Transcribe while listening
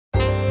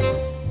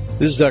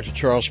This is Dr.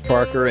 Charles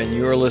Parker, and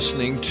you're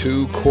listening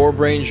to Core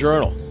Brain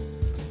Journal.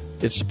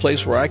 It's a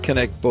place where I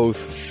connect both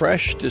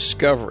fresh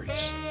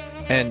discoveries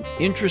and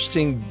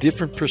interesting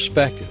different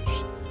perspectives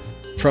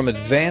from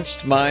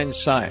advanced mind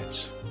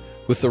science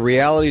with the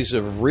realities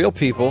of real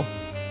people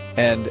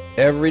and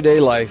everyday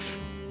life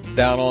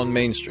down on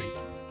Main Street.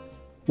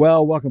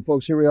 Well, welcome,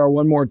 folks. Here we are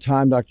one more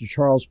time. Dr.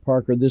 Charles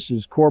Parker. This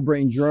is Core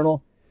Brain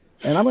Journal.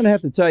 And I'm going to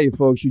have to tell you,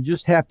 folks, you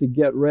just have to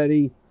get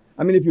ready.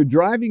 I mean, if you're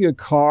driving a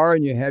car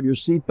and you have your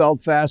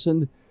seatbelt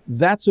fastened,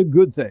 that's a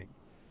good thing.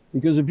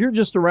 Because if you're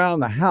just around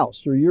the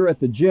house or you're at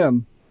the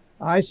gym,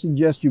 I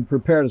suggest you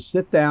prepare to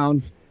sit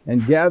down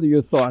and gather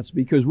your thoughts,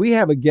 because we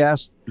have a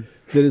guest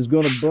that is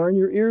going to burn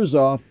your ears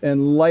off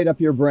and light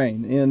up your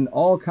brain in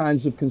all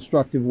kinds of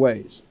constructive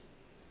ways.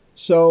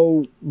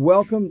 So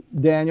welcome,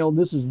 Daniel.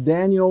 This is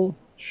Daniel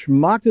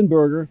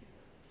Schmachtenberger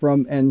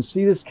from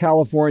Encinitas,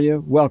 California.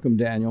 Welcome,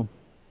 Daniel.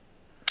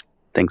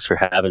 Thanks for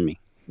having me.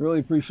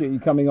 Really appreciate you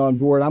coming on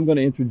board. I'm going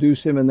to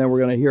introduce him, and then we're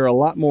going to hear a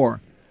lot more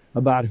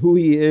about who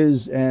he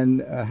is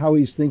and how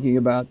he's thinking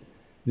about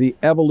the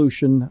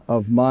evolution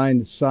of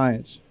mind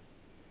science.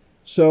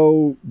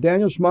 So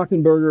Daniel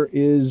Schmachtenberger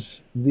is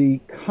the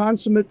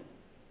consummate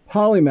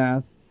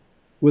polymath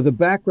with a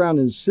background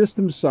in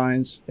systems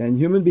science and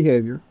human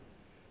behavior,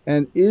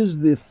 and is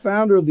the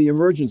founder of the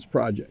Emergence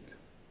Project.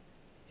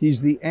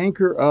 He's the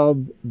anchor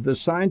of the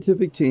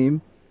scientific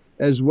team,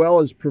 as well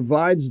as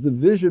provides the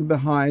vision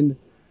behind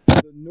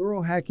the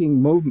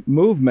neurohacking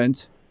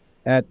movement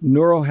at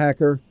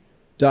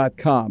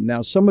neurohacker.com.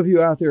 Now, some of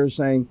you out there are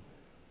saying,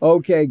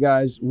 okay,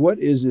 guys, what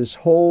is this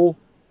whole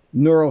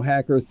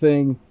neurohacker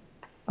thing?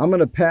 I'm going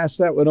to pass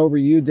that one over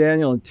to you,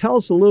 Daniel, and tell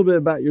us a little bit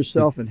about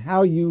yourself and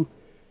how you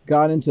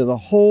got into the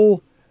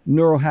whole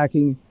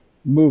neurohacking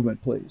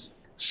movement, please.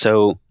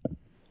 So,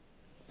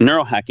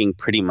 neurohacking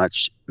pretty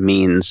much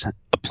means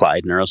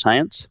applied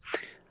neuroscience.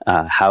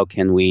 How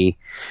can we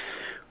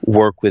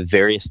work with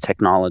various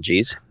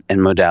technologies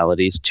and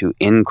modalities to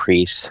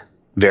increase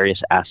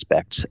various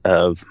aspects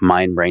of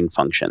mind-brain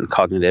function,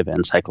 cognitive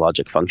and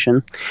psychologic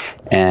function?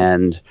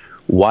 And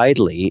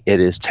widely, it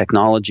is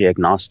technology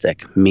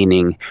agnostic,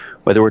 meaning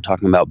whether we're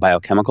talking about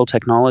biochemical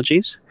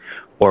technologies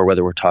or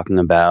whether we're talking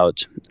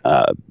about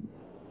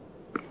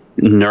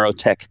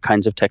neurotech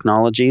kinds of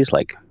technologies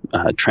like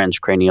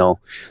transcranial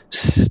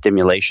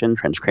stimulation,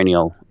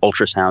 transcranial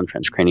ultrasound,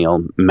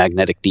 transcranial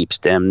magnetic deep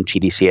stim,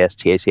 TDCS,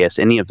 TACS,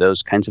 any of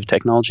those kinds of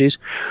technologies,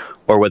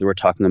 or whether we're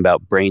talking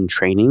about brain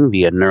training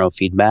via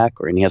neurofeedback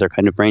or any other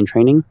kind of brain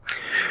training,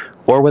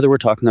 or whether we're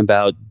talking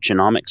about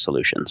genomic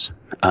solutions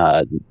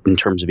in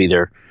terms of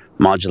either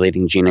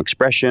modulating gene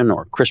expression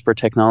or CRISPR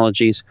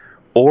technologies,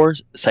 or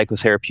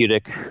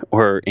psychotherapeutic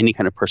or any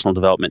kind of personal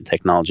development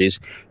technologies,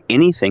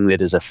 anything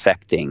that is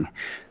affecting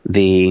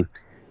the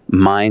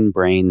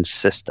mind-brain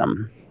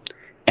system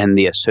and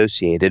the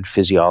associated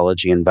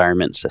physiology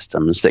environment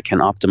systems that can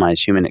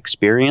optimize human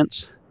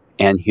experience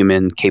and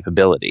human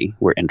capability,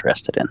 we're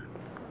interested in.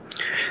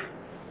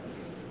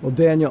 Well,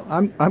 Daniel,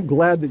 I'm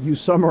glad that you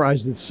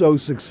summarized it so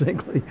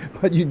succinctly,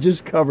 but you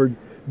just covered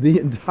the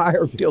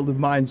entire field of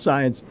mind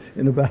science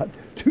in about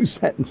 2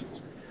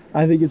 sentences.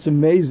 I think it's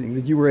amazing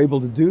that you were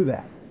able to do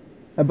that.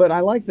 But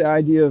I like the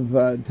idea of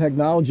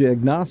technology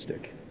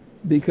agnostic,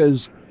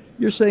 because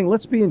you're saying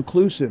let's be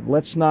inclusive.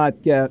 Let's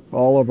not get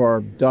all of our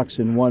ducks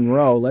in one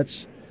row.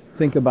 Let's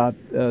think about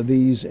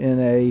these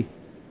in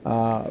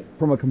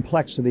from a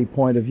complexity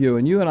point of view.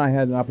 And you and I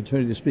had an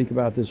opportunity to speak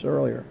about this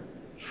earlier.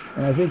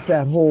 And I think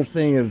that whole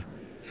thing of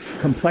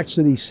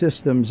complexity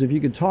systems, if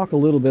you could talk a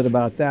little bit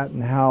about that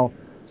and how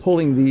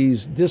pulling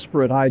these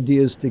disparate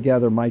ideas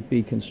together might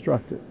be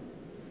constructive.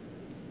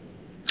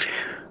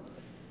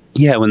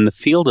 Yeah, when the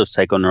field of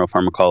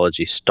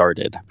psychoneuropharmacology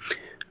started,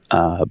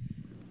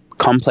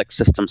 complex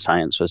system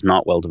science was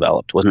not well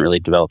developed, wasn't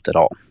really developed at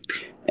all.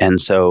 And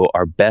so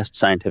our best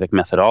scientific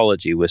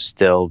methodology was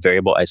still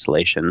variable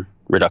isolation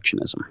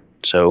reductionism.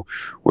 So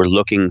we're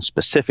looking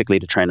specifically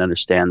to try and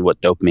understand what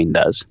dopamine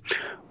does,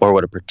 or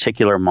what a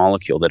particular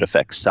molecule that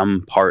affects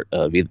some part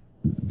of the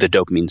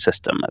dopamine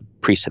system, a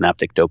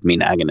presynaptic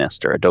dopamine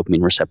agonist or a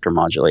dopamine receptor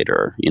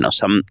modulator, or,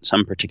 some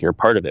particular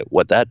part of it,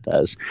 what that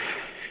does.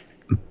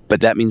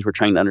 But that means we're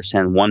trying to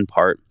understand one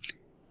part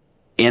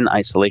in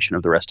isolation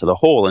of the rest of the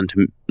whole, and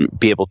to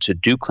be able to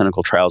do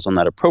clinical trials on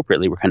that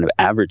appropriately, we're kind of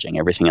averaging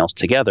everything else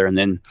together. And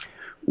then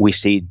we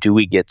see, do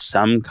we get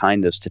some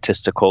kind of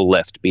statistical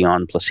lift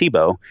beyond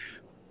placebo?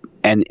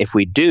 And if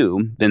we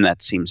do, then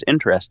that seems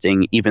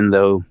interesting, even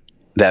though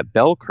that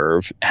bell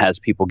curve has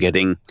people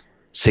getting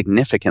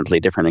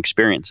significantly different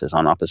experiences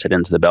on opposite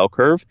ends of the bell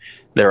curve.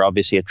 They're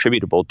obviously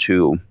attributable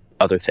to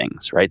other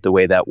things, right? The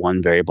way that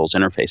one variable is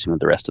interfacing with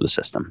the rest of the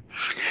system.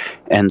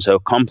 And so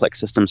complex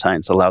system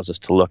science allows us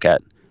to look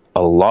at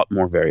a lot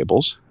more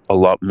variables, a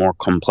lot more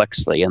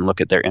complexly, and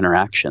look at their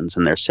interactions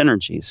and their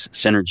synergies.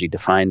 Synergy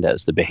defined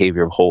as the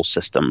behavior of whole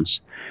systems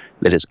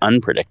that is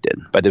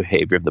unpredicted by the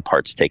behavior of the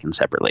parts taken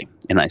separately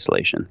in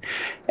isolation.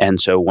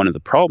 And so one of the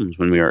problems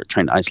when we are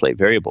trying to isolate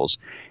variables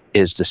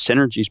is the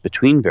synergies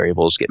between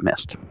variables get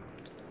missed.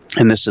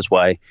 And this is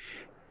why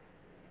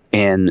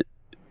And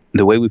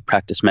the way we've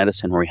practiced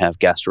medicine, where we have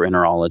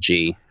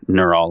gastroenterology,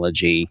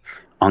 neurology,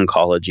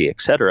 oncology,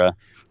 etc.,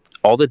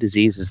 all the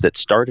diseases that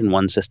start in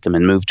one system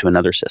and move to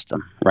another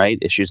system, right?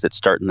 Issues that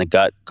start in the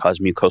gut cause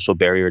mucosal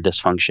barrier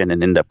dysfunction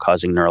and end up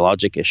causing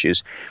neurologic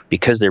issues.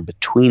 Because they're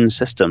between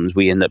systems,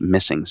 we end up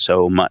missing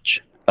so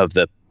much of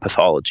the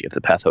pathology, of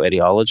the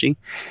pathoetiology.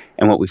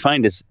 And what we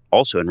find is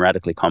also in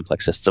radically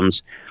complex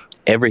systems,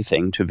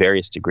 everything to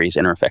various degrees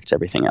interaffects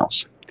everything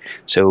else.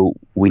 So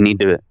we need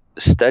to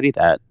study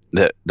that,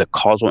 the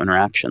causal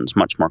interactions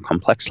much more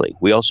complexly.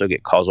 We also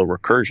get causal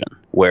recursion,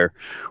 where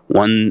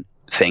one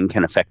thing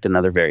can affect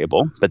another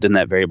variable, but then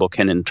that variable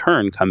can in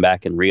turn come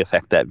back and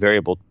re-affect that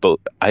variable, both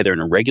either in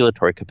a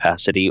regulatory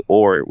capacity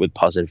or with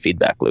positive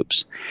feedback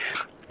loops.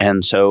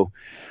 And so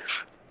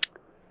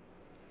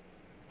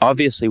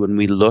obviously when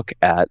we look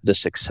at the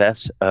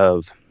success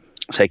of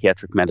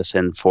psychiatric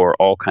medicine for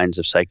all kinds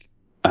of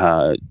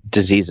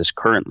diseases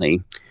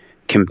currently,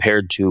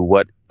 compared to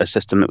what a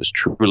system that was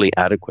truly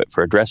adequate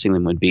for addressing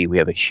them would be, we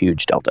have a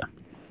huge delta.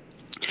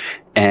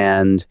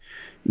 And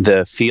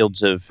the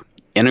fields of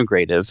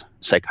integrative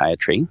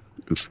psychiatry,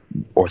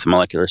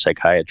 orthomolecular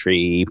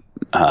psychiatry,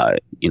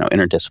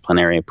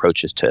 interdisciplinary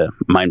approaches to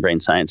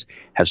mind-brain science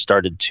have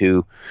started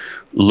to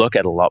look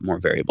at a lot more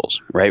variables,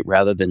 right?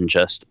 Rather than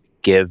just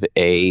give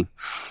a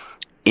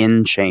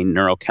in-chain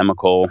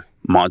neurochemical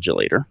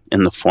modulator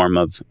in the form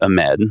of a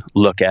med,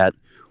 look at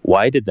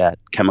why did that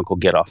chemical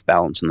get off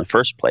balance in the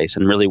first place?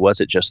 And really,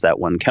 was it just that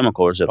one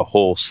chemical, or is it a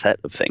whole set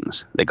of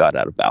things that got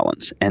out of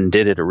balance? And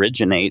did it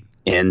originate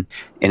in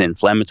an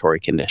inflammatory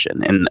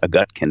condition, in a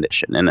gut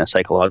condition, in a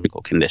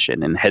psychological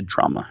condition, in head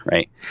trauma,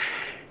 right?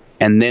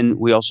 And then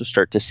we also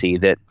start to see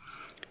that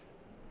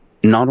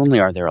not only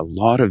are there a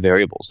lot of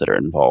variables that are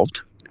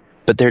involved,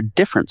 but there are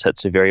different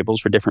sets of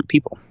variables for different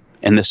people.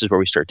 And this is where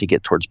we start to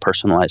get towards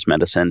personalized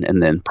medicine,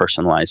 and then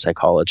personalized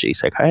psychology,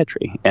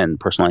 psychiatry, and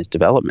personalized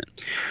development.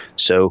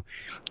 So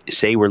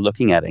say we're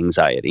looking at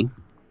anxiety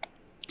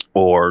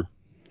or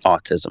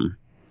autism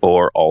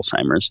or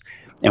Alzheimer's,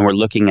 and we're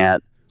looking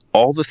at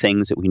all the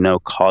things that we know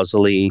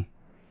causally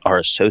are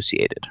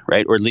associated,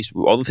 right? Or at least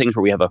all the things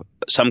where we have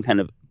some kind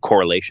of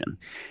correlation.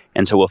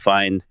 And so we'll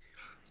find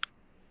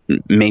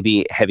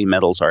maybe heavy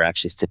metals are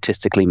actually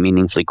statistically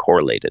meaningfully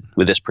correlated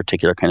with this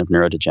particular kind of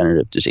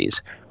neurodegenerative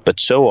disease. But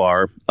so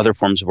are other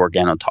forms of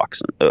organic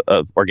toxins,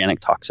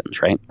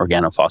 right?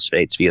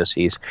 Organophosphates,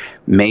 VOCs,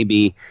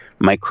 maybe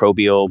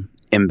microbial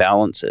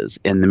imbalances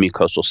in the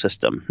mucosal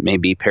system,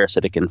 maybe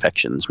parasitic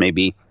infections,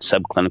 maybe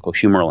subclinical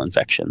humoral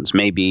infections,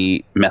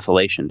 maybe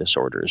methylation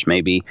disorders,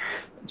 maybe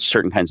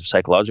certain kinds of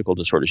psychological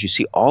disorders. You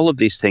see, all of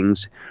these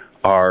things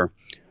are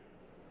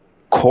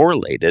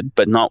correlated,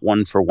 but not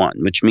one for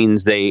one, which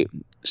means they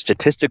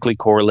statistically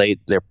correlate.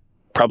 They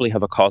probably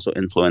have a causal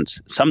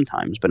influence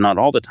sometimes, but not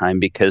all the time,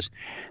 because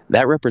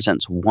that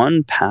represents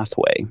one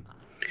pathway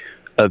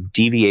of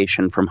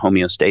deviation from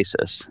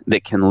homeostasis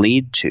that can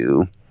lead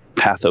to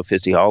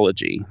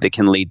pathophysiology, that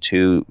can lead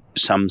to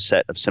some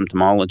set of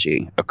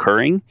symptomology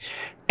occurring.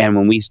 And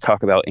when we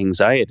talk about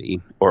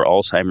anxiety or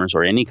Alzheimer's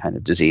or any kind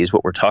of disease,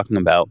 what we're talking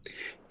about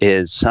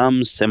is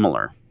some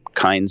similar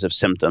kinds of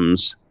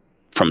symptoms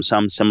from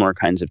some similar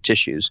kinds of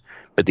tissues,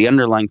 but the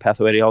underlying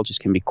pathoetiologies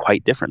can be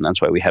quite different.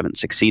 That's why we haven't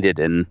succeeded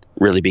in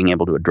really being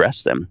able to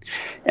address them.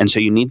 And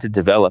so you need to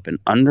develop an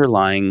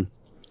underlying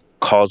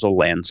causal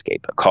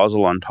landscape, a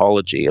causal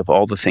ontology of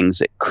all the things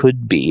that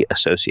could be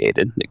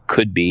associated, that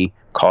could be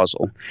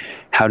causal,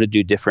 how to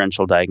do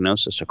differential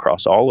diagnosis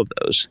across all of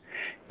those,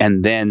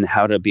 and then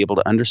how to be able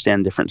to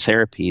understand different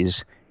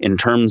therapies in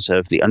terms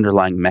of the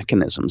underlying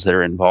mechanisms that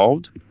are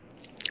involved.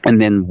 And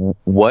then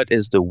what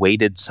is the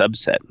weighted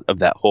subset of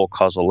that whole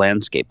causal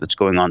landscape that's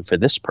going on for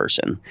this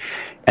person?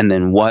 And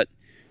then what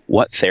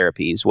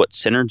therapies, what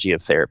synergy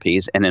of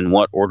therapies, and in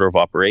what order of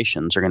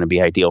operations are going to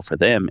be ideal for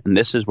them? And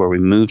this is where we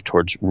move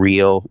towards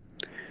real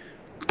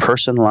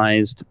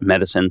personalized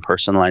medicine,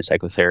 personalized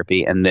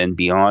psychotherapy, and then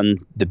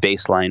beyond the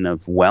baseline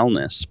of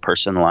wellness,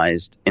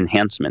 personalized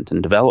enhancement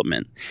and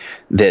development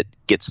that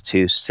gets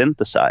to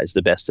synthesize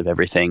the best of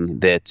everything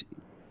that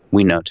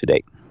we know to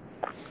date.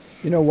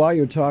 You know, while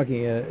you're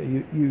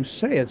talking, you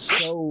say it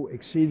so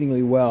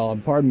exceedingly well,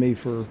 and pardon me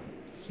for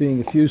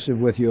being effusive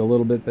with you a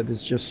little bit, but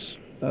it's just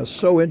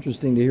so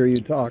interesting to hear you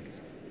talk,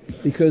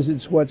 because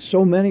it's what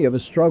so many of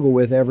us struggle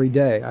with every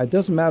day. It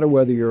doesn't matter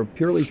whether you're a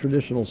purely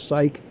traditional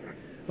psych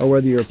or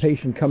whether you're a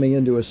patient coming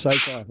into a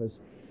psych office.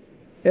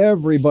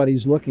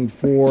 Everybody's looking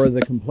for the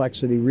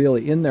complexity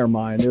really in their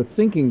mind. They're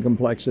thinking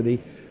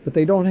complexity, but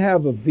they don't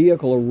have a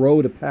vehicle, a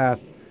road, a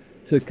path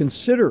to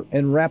consider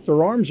and wrap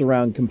their arms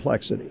around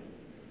complexity.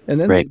 And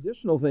then right. The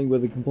additional thing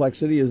with the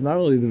complexity is not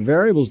only the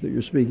variables that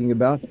you're speaking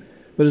about,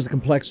 but is the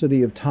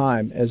complexity of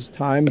time, as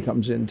time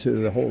comes into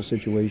the whole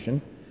situation,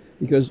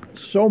 because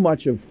so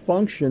much of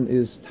function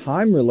is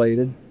time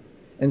related,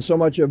 and so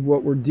much of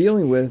what we're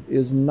dealing with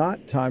is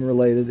not time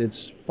related.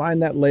 It's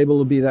find that label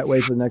will be that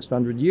way for the next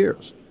 100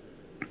 years.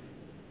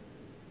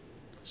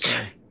 So.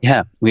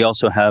 Yeah, we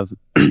also have,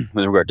 with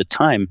regard to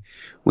time,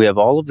 we have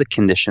all of the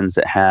conditions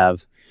that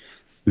have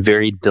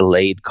very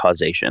delayed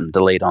causation,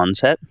 delayed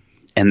onset.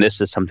 And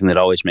this is something that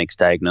always makes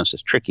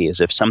diagnosis tricky,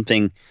 is if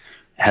something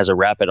has a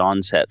rapid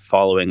onset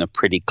following a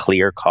pretty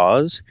clear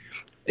cause,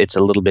 it's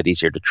a little bit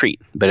easier to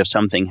treat. But if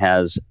something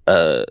has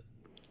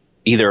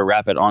either a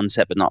rapid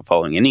onset but not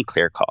following any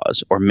clear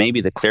cause, or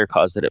maybe the clear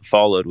cause that it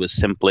followed was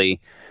simply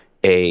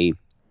a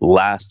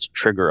last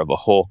trigger of a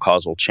whole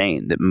causal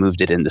chain that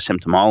moved it into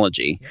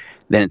symptomology,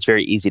 then it's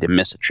very easy to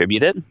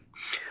misattribute it.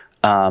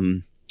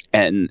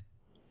 And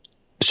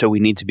so we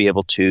need to be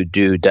able to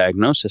do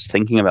diagnosis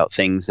thinking about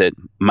things that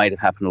might have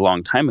happened a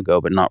long time ago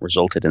but not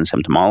resulted in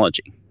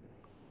symptomology.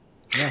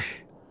 Yeah.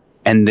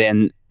 And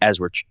then as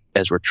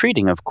we're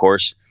treating, of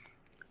course,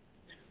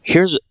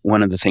 here's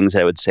one of the things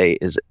I would say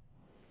is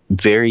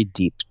very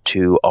deep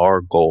to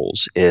our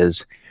goals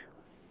is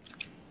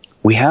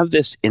we have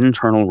this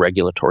internal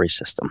regulatory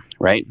system,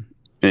 right?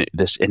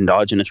 This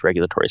endogenous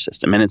regulatory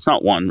system. And it's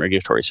not one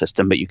regulatory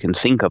system, but you can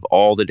think of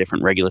all the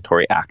different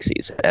regulatory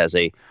axes as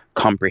a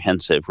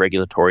comprehensive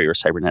regulatory or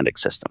cybernetic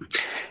system.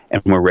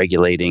 And we're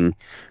regulating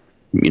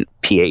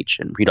pH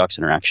and redox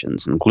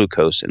interactions and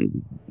glucose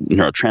and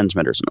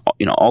neurotransmitters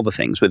and all the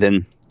things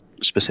within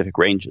specific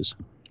ranges.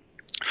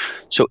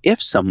 So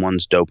if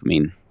someone's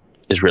dopamine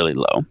is really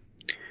low,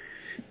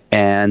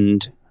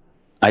 and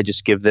I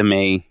just give them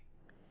a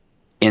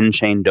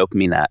in-chain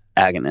dopamine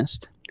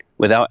agonist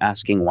without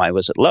asking why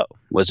was it low?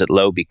 Was it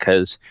low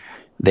because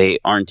they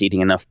aren't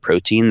eating enough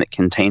protein that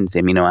contains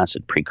the amino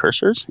acid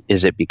precursors?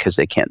 Is it because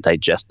they can't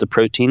digest the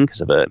protein because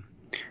of an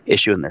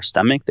issue in their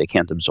stomach? They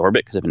can't absorb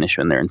it because of an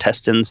issue in their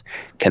intestines?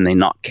 Can they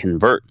not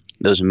convert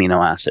those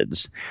amino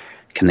acids?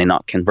 Can they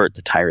not convert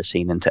the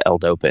tyrosine into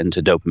L-DOPA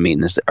into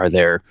dopamine? Are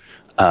there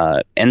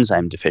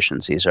enzyme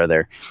deficiencies?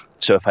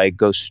 So if I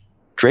go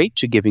straight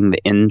to giving the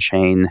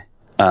in-chain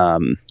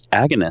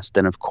agonist,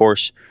 then of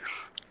course,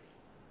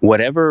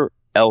 whatever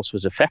else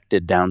was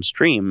affected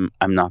downstream,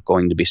 I'm not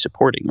going to be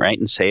supporting, right?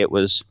 And say it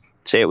was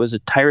a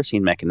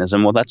tyrosine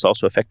mechanism. Well, that's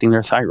also affecting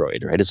their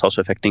thyroid, right? It's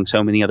also affecting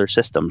so many other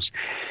systems.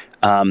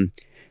 And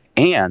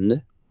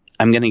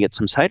I'm going to get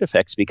some side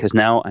effects because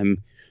now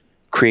I'm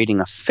creating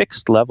a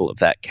fixed level of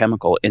that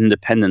chemical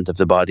independent of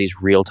the body's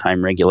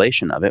real-time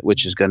regulation of it,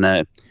 which is going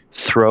to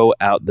throw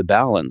out the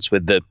balance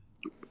with the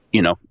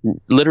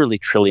literally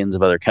trillions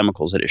of other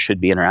chemicals that it should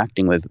be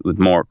interacting with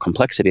more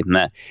complexity than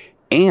that.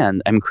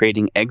 And I'm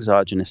creating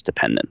exogenous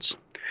dependence,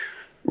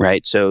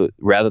 right? So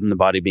rather than the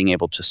body being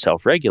able to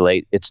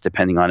self-regulate, it's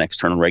depending on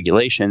external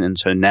regulation. And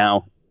so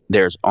now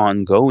there's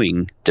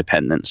ongoing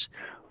dependence.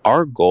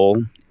 Our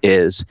goal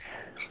is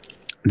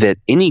that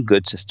any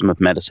good system of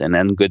medicine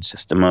and good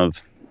system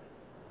of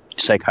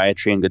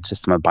psychiatry and good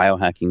system of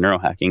biohacking,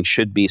 neurohacking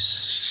should be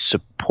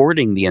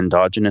supporting the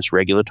endogenous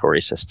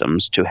regulatory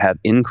systems to have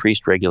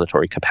increased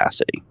regulatory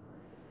capacity.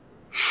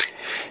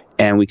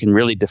 And we can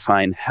really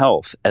define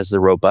health as the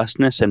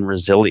robustness and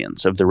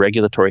resilience of the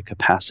regulatory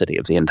capacity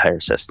of the entire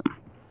system.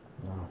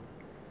 Wow.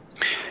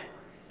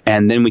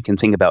 And then we can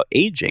think about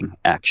aging,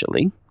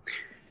 actually,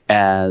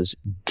 as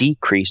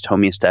decreased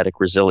homeostatic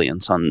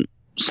resilience on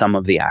some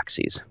of the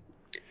axes.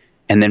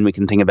 And then we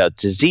can think about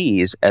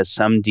disease as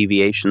some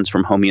deviations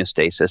from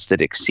homeostasis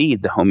that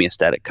exceed the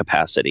homeostatic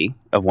capacity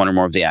of one or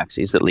more of the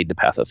axes that lead to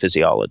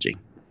pathophysiology.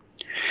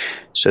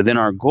 So then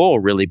our goal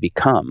really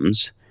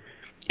becomes,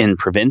 in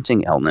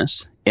preventing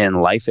illness,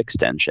 in life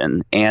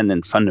extension, and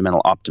in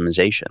fundamental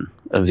optimization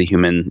of the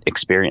human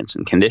experience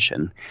and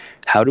condition,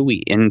 how do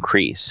we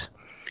increase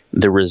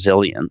the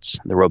resilience,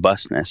 the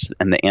robustness,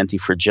 and the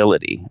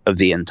anti-fragility of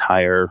the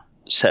entire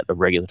set of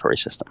regulatory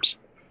systems?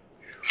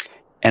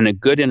 And a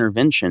good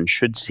intervention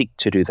should seek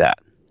to do that,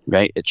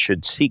 right? It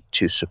should seek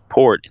to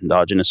support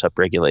endogenous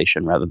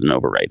upregulation rather than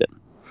override it.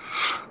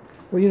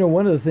 Well,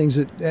 one of the things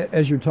that,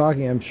 as you're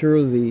talking, I'm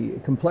sure the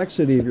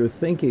complexity of your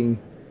thinking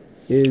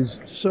is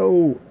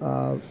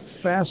so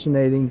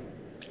fascinating.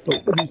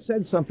 But you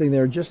said something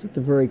there just at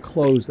the very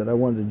close that I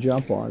wanted to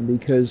jump on,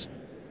 because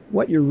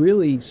what you're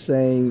really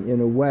saying,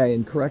 in a way,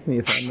 and correct me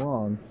if I'm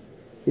wrong,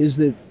 is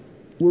that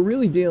we're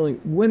really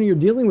when you're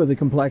dealing with a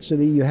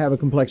complexity, you have a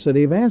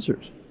complexity of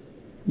answers.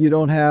 You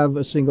don't have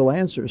a single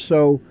answer.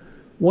 So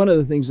one of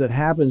the things that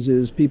happens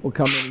is people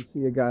come in and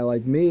see a guy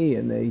like me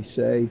and they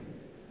say,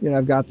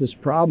 I've got this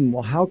problem.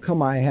 Well, how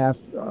come I have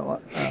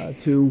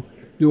to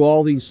do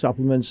all these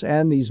supplements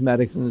and these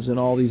medicines and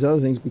all these other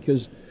things,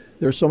 because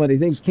there's so many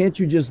things? Can't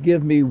you just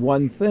give me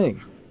one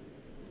thing?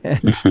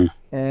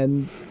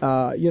 And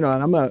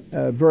I'm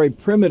a very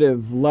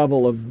primitive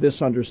level of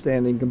this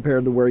understanding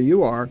compared to where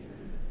you are.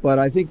 But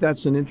I think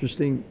that's an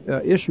interesting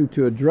issue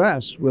to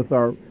address with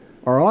our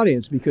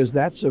audience, because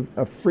that's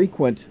a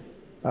frequent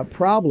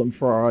problem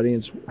for our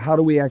audience. How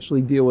do we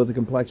actually deal with the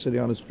complexity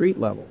on a street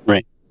level?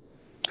 Right.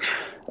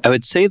 I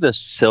would say the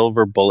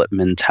silver bullet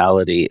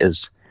mentality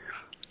is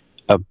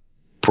a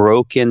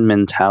broken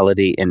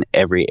mentality in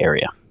every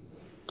area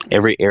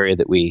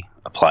that we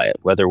apply it,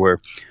 whether we're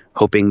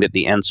hoping that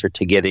the answer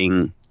to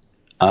getting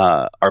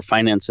our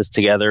finances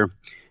together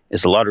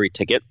is a lottery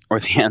ticket, or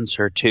the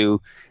answer to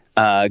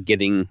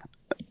getting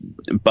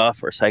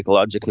buff or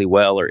psychologically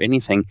well or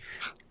anything.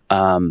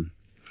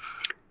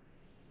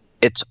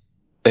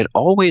 it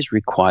always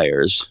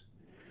requires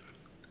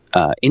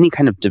any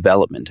kind of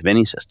development of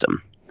any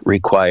system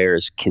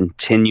requires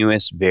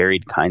continuous,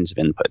 varied kinds of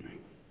input.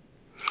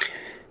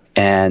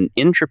 And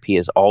entropy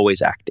is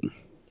always acting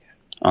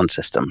on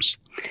systems.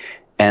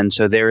 And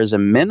so there is a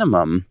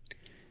minimum,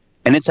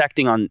 and it's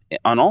acting on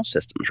all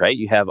systems, right?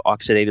 You have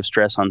oxidative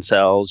stress on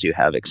cells, you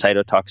have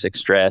excitotoxic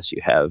stress,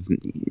 you have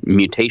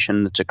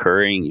mutation that's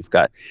occurring,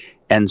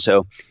 and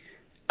so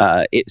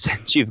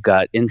since you've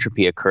got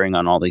entropy occurring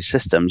on all these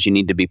systems, you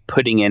need to be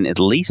putting in at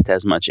least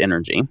as much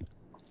energy.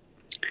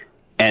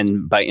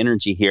 And by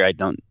energy here, I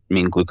don't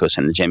mean glucose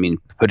energy. I mean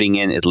putting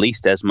in at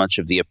least as much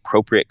of the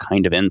appropriate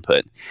kind of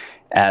input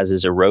as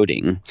is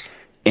eroding,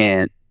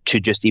 and to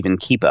just even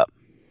keep up,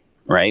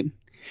 right?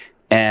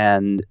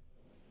 And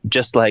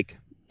just like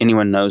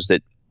anyone knows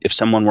that if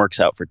someone works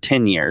out for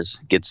 10 years,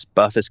 gets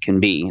buff as can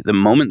be, the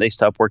moment they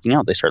stop working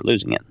out, they start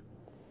losing it.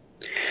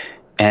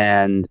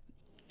 And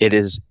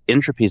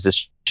entropy is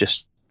this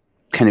just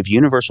kind of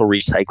universal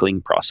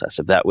recycling process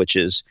of that which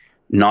is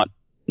no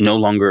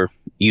longer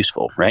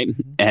useful, right?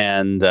 Mm-hmm.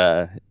 And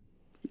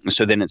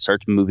so then it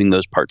starts moving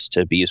those parts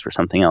to be used for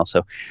something else.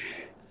 So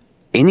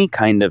any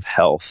kind of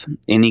health,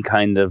 any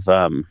kind of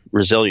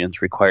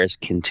resilience requires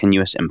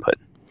continuous input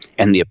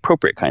and the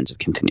appropriate kinds of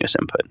continuous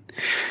input.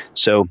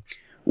 So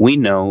we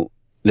know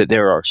that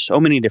there are so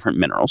many different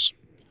minerals,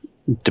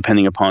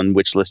 depending upon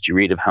which list you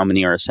read of how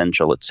many are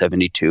essential. It's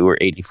 72 or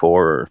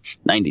 84 or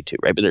 92,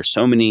 right? But there's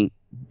so many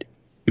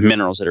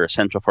minerals that are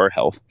essential for our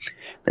health.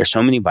 There's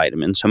so many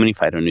vitamins, so many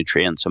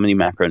phytonutrients, so many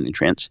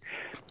macronutrients,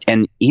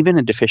 and even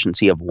a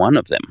deficiency of one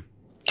of them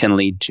can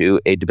lead to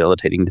a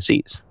debilitating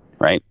disease,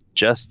 right?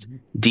 Just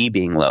D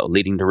being low,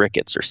 leading to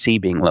rickets, or C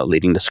being low,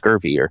 leading to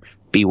scurvy, or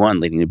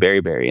B1 leading to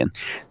beriberi. And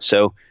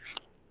so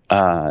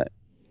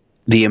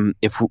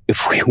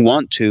if we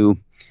want to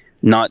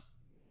not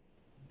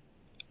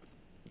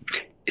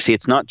see,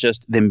 it's not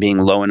just them being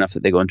low enough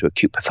that they go into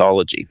acute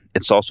pathology.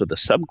 It's also the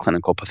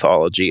subclinical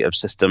pathology of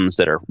systems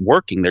that are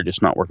working, they're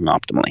just not working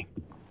optimally.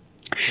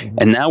 Mm-hmm.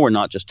 And now we're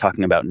not just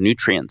talking about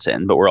nutrients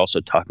in, but we're also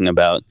talking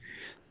about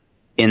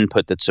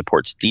input that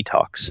supports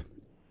detox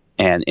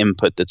and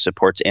input that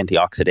supports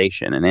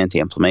antioxidation and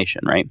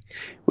anti-inflammation, right?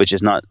 Which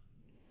is not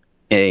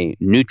a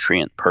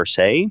nutrient per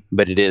se,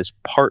 but it is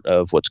part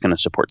of what's going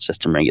to support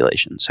system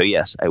regulation. So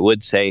yes, I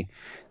would say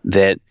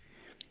that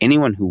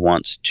anyone who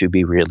wants to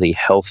be really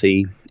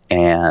healthy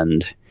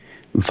and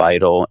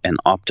vital and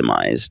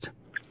optimized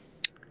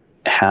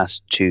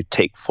has to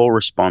take full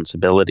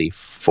responsibility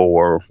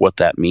for what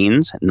that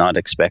means, not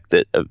expect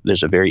that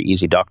there's a very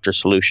easy doctor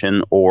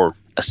solution or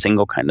a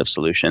single kind of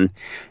solution,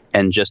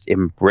 and just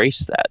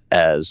embrace that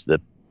as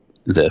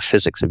the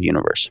physics of the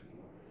universe.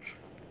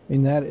 I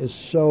mean, that is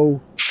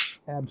so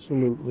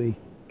absolutely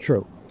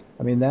true.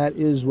 I mean, that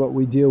is what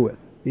we deal with.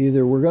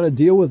 Either we're going to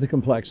deal with the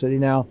complexity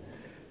now,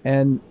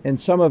 and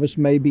some of us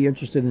may be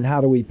interested in how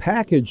do we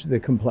package the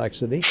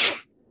complexity,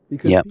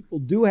 because people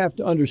do have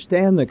to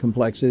understand the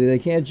complexity. They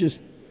can't just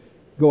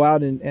go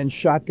out and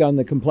shotgun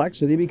the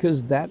complexity,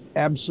 because that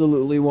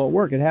absolutely won't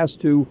work. It has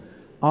to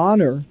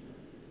honor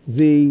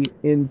the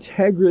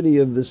integrity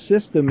of the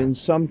system in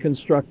some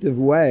constructive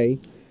way.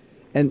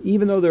 And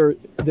even though there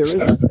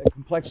is a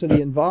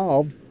complexity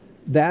involved,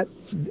 that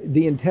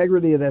the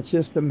integrity of that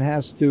system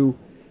has to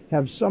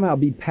have somehow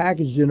be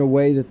packaged in a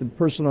way that the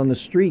person on the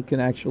street can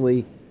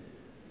actually,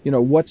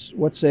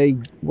 what's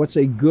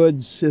a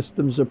good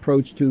systems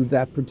approach to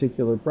that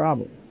particular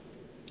problem.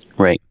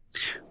 Right.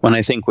 When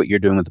I think what you're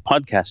doing with the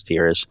podcast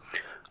here is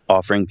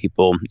offering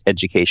people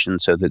education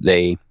so that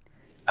they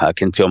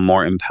can feel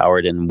more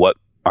empowered in what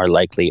are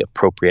likely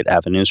appropriate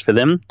avenues for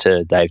them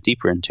to dive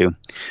deeper into.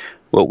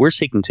 What we're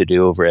seeking to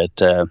do over at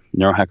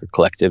Neurohacker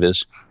Collective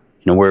is,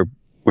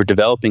 we're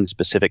developing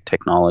specific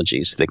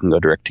technologies that can go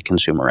direct to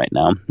consumer right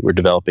now. We're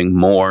developing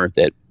more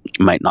that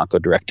might not go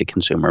direct to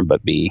consumer,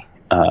 but be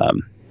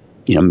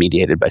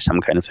mediated by some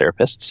kind of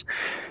therapists.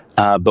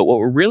 But what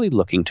we're really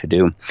looking to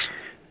do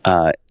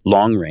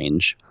long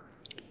range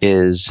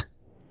is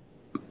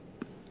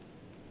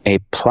a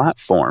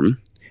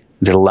platform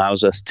that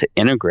allows us to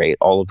integrate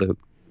all of the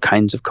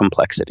kinds of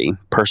complexity,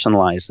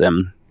 personalize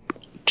them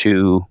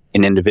to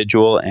an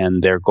individual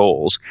and their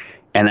goals,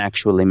 and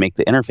actually make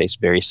the interface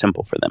very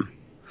simple for them.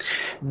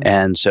 Mm-hmm.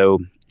 And so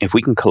if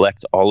we can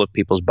collect all of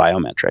people's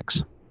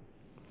biometrics,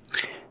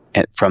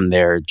 from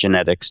their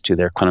genetics to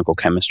their clinical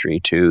chemistry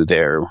to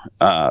their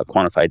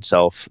quantified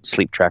self,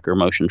 sleep tracker,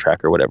 motion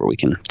tracker, whatever, we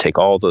can take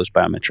all those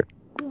biometric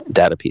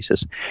data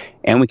pieces,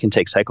 and we can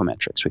take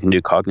psychometrics. We can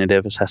do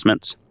cognitive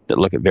assessments that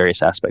look at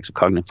various aspects of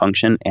cognitive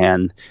function,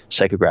 and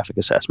psychographic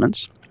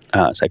assessments,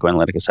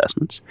 psychoanalytic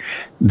assessments.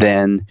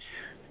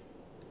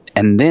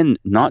 And then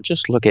not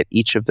just look at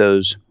each of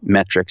those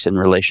metrics in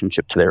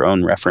relationship to their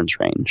own reference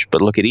range,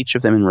 but look at each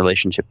of them in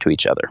relationship to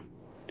each other.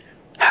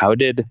 How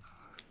did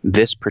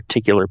this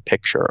particular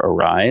picture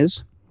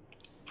arise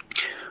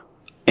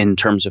in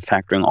terms of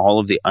factoring all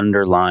of the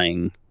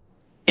underlying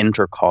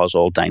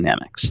intercausal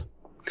dynamics?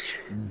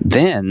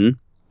 Then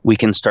we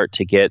can start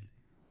to get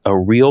a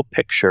real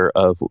picture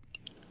of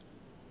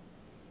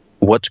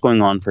what's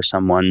going on for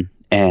someone,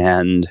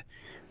 and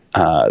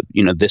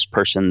this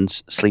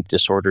person's sleep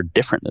disorder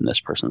different than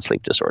this person's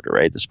sleep disorder,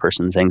 right? This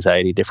person's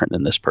anxiety different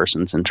than this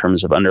person's in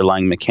terms of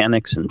underlying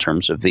mechanics, in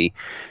terms of the,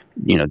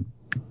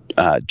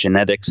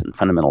 genetics and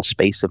fundamental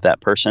space of that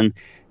person,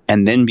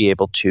 and then be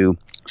able to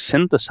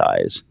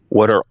synthesize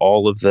what are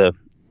all of the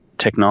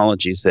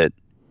technologies that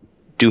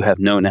do have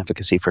known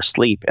efficacy for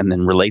sleep, and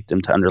then relate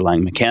them to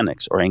underlying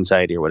mechanics or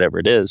anxiety or whatever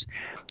it is,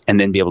 and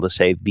then be able to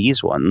say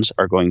these ones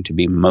are going to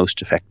be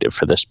most effective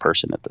for this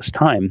person at this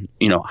time,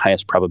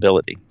 highest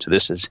probability. So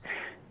this is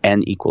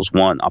N equals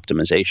 1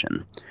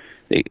 optimization.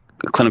 The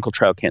clinical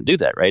trial can't do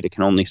that, right? It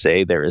can only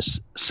say there is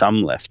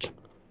some lift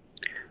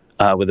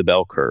with a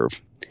bell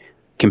curve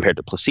compared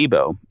to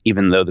placebo,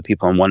 even though the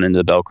people on one end of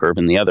the bell curve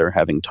and the other are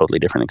having totally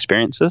different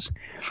experiences.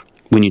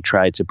 When you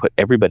try to put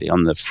everybody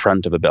on the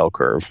front of a bell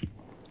curve,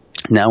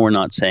 now we're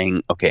not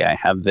saying, okay, I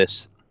have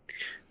this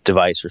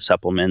device or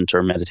supplement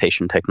or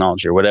meditation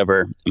technology or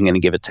whatever, I'm going to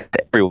give it to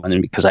everyone,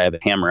 and because I have a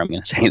hammer, I'm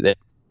going to say that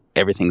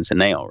everything's a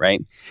nail,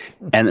 right?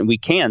 And we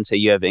can say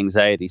you have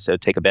anxiety, so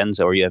take a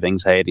benzo, or you have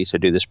anxiety, so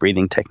do this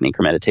breathing technique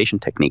or meditation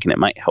technique, and it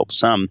might help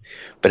some.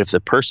 But if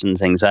the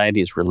person's anxiety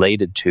is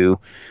related to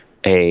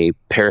a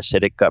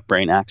parasitic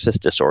gut-brain axis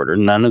disorder,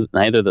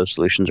 neither of those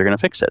solutions are going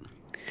to fix it.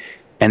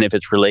 And if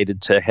it's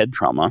related to head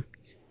trauma,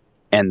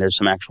 and there's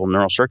some actual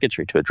neural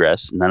circuitry to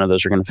address, none of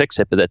those are going to fix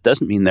it. But that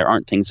doesn't mean there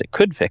aren't things that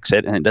could fix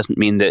it, and it doesn't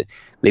mean that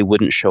they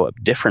wouldn't show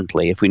up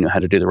differently if we knew how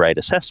to do the right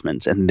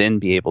assessments, and then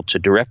be able to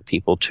direct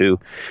people to,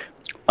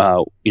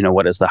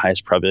 what is the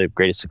highest probability of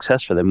greatest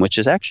success for them, which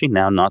is actually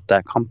now not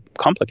that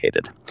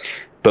complicated.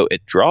 But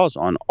it draws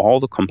on all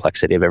the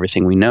complexity of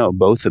everything we know,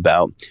 both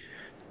about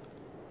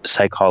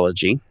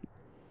psychology,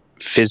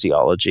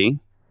 physiology,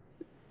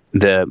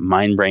 the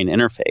mind-brain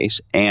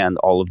interface, and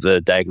all of the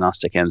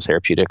diagnostic and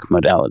therapeutic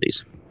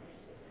modalities.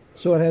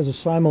 So it has a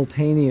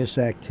simultaneous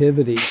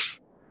activity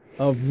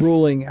of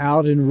ruling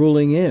out and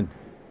ruling in.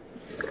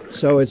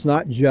 So it's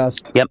not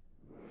just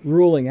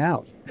ruling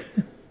out.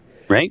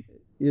 Right.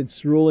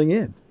 It's ruling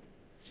in.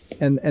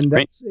 And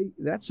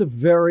that's a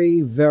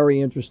very, very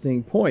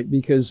interesting point,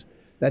 because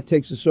that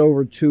takes us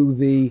over to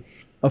the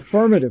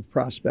affirmative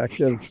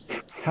prospect of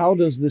how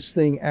does this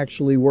thing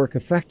actually work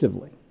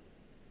effectively?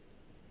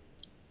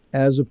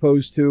 As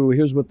opposed to,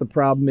 here's what the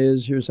problem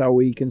is, here's how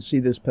we can see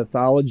this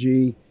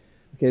pathology.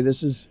 Okay,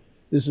 this is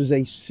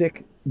a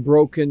sick,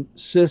 broken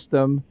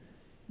system.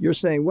 You're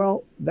saying,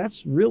 well,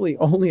 that's really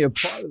only a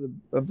part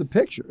of the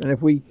picture. And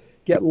if we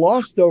get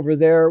lost over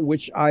there,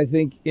 which I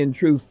think in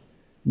truth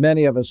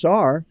many of us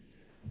are,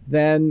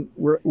 then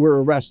we're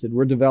arrested.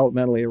 We're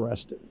developmentally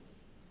arrested.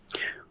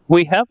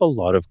 We have a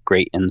lot of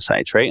great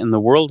insights, right? In the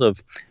world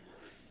of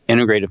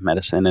integrative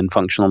medicine and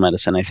functional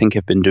medicine, I think,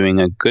 have been doing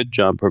a good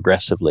job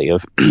progressively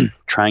of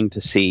trying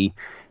to see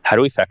how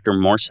do we factor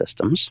more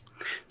systems.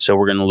 So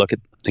we're going to look at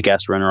the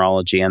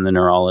gastroenterology and the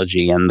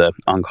neurology and the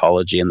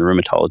oncology and the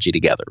rheumatology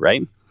together,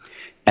 right?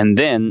 And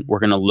then we're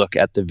going to look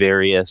at the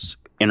various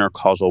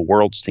intercausal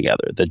worlds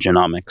together, the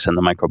genomics and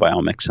the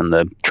microbiomics and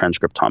the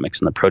transcriptomics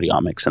and the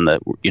proteomics and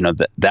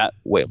that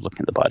way of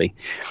looking at the body.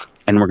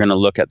 And we're going to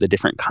look at the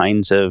different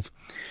kinds of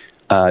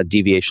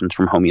deviations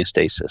from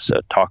homeostasis,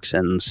 so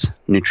toxins,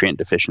 nutrient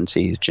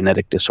deficiencies,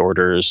 genetic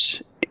disorders,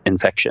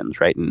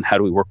 infections, right? And how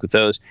do we work with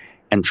those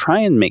and try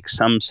and make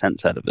some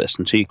sense out of this?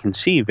 And so you can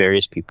see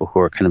various people who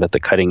are kind of at the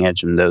cutting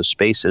edge in those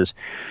spaces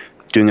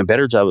doing a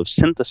better job of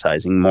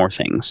synthesizing more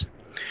things.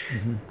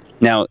 Mm-hmm.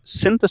 Now,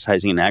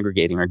 synthesizing and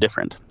aggregating are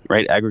different,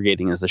 right?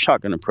 Aggregating is the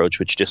shotgun approach,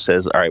 which just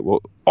says, all right,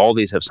 well, all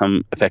these have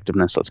some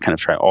effectiveness. Let's kind of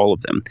try all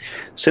of them.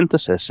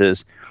 Synthesis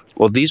is,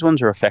 well, these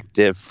ones are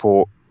effective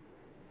for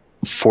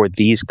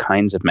these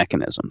kinds of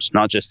mechanisms,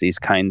 not just these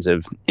kinds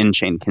of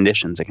in-chain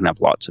conditions that can have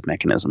lots of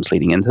mechanisms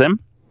leading into them.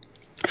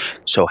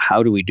 So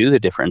how do we do the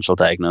differential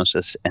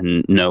diagnosis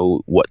and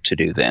know what to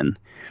do then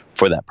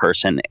for that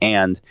person?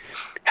 And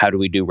how do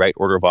we do right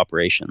order of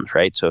operations,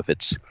 right? So if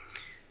it's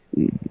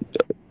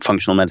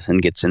functional medicine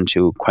gets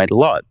into quite a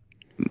lot,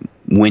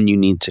 when you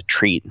need to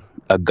treat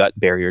a gut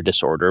barrier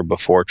disorder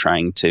before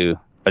trying to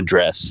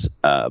address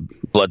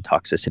blood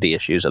toxicity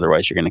issues,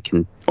 otherwise you're going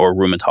to or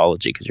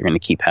rheumatology, because you're going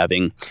to keep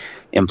having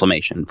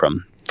inflammation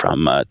from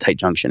tight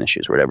junction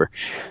issues or whatever.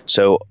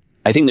 So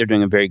I think they're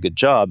doing a very good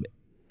job,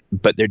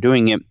 but they're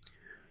doing it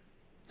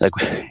like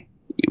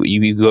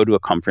you go to a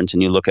conference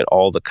and you look at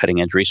all the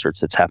cutting edge research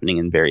that's happening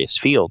in various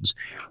fields.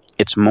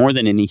 It's more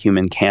than any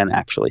human can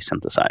actually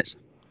synthesize.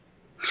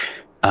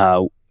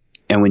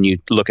 And when you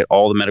look at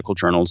all the medical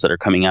journals that are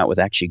coming out with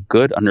actually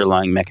good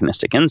underlying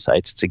mechanistic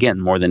insights, it's, again,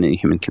 more than any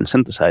human can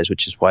synthesize,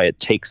 which is why it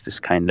takes this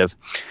kind of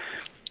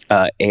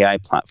AI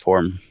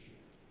platform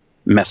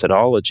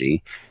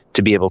methodology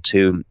to be able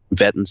to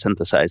vet and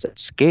synthesize at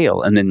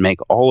scale and then make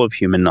all of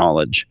human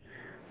knowledge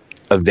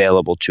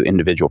available to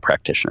individual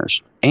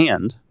practitioners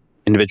and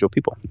individual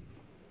people.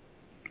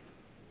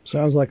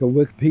 Sounds like a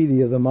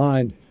Wikipedia of the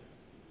mind.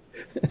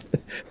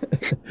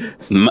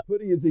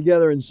 Putting it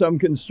together in some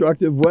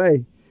constructive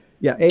way.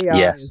 Yeah,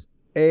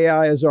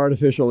 AI is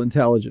artificial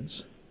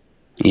intelligence.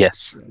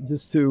 Yes.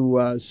 Just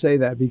to say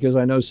that, because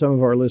I know some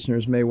of our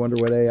listeners may wonder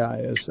what AI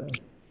is.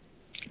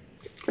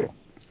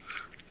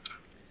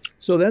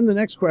 So then the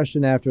next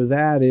question after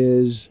that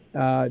is,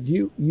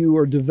 you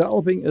are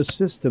developing a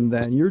system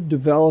then. You're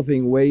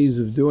developing ways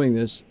of doing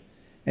this,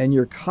 and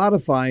you're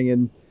codifying.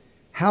 And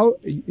how,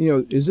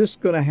 is this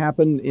going to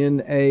happen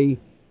in a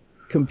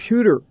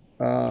computer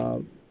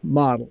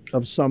model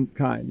of some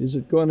kind? Is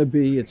it going to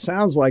be, it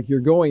sounds like you're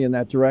going in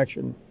that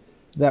direction,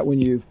 that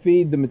when you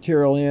feed the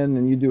material in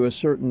and you do a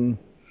certain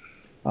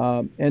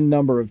n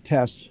number of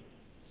tests,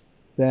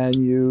 then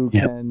you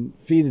can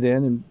feed it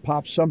in and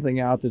pop something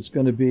out that's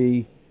going to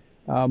be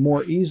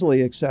more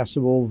easily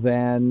accessible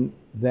than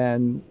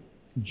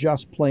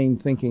just plain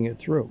thinking it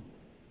through.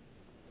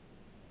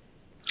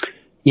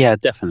 Yeah,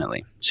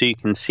 definitely. So you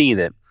can see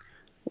that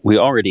we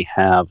already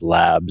have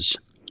labs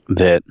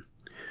that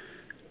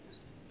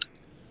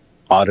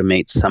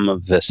automate some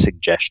of the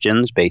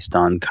suggestions based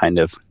on kind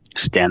of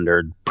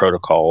standard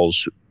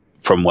protocols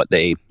from what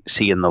they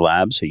see in the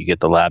lab. So you get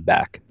the lab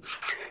back,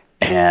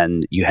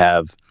 and you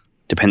have,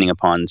 depending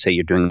upon, say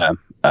you're doing a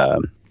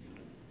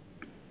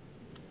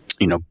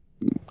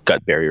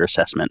gut barrier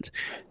assessment,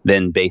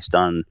 then based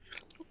on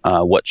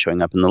what's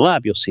showing up in the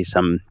lab, you'll see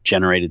some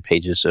generated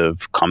pages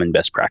of common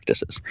best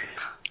practices.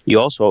 You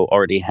also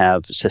already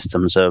have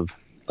systems of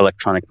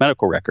electronic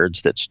medical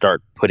records that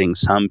start putting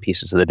some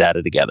pieces of the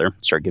data together,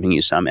 start giving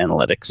you some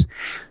analytics.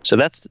 So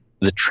that's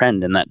the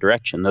trend in that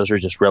direction. Those are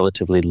just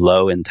relatively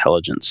low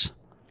intelligence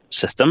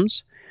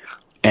systems.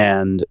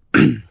 And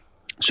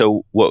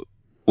so what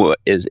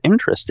is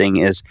interesting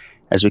is,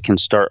 as we can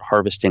start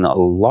harvesting a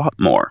lot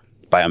more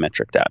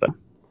biometric data,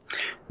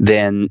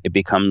 then it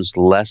becomes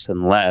less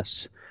and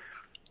less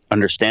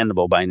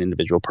understandable by an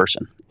individual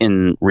person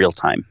in real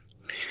time.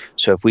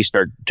 So if we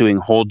start doing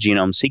whole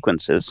genome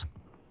sequences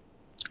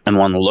and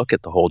want to look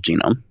at the whole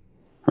genome,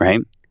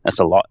 right, that's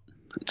a lot.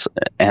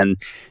 And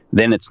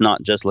then it's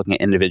not just looking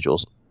at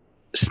individual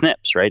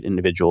SNPs, right,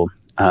 individual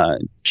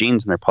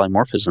genes and their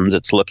polymorphisms.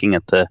 It's looking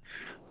at the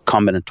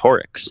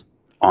combinatorics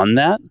on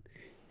that.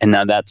 And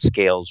now that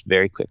scales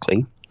very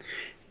quickly.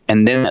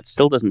 And then that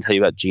still doesn't tell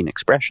you about gene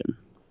expression.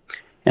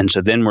 And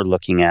so then we're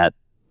looking at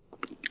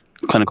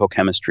clinical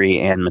chemistry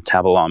and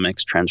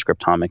metabolomics,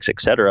 transcriptomics, et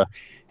cetera.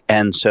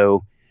 And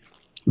so,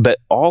 but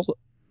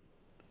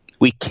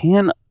we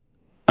can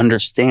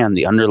understand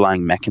the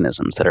underlying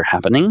mechanisms that are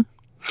happening,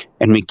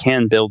 and we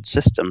can build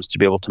systems to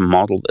be able to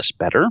model this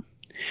better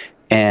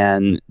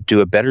and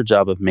do a better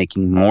job of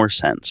making more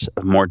sense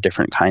of more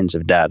different kinds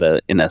of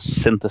data in a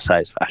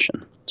synthesized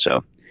fashion.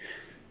 So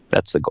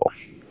that's the goal.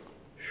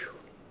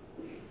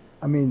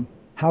 I mean,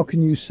 how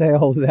can you say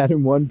all of that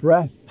in one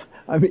breath?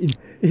 I mean,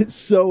 it's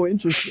so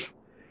interesting.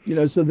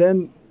 So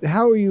then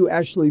how are you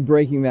actually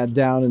breaking that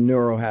down in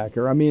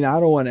Neurohacker? I mean, I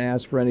don't want to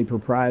ask for any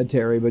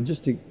proprietary, but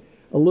just a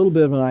little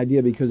bit of an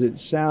idea, because it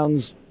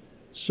sounds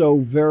so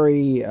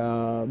very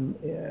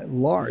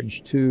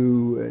large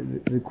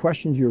to the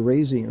questions you're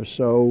raising are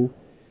so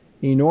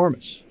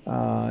enormous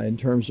in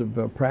terms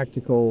of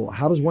practical.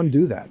 How does one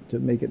do that to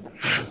make it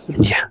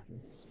simple? Yeah.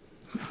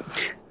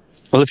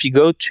 Well, if you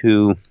go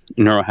to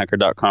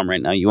neurohacker.com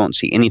right now, you won't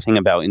see anything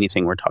about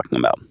anything we're talking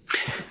about.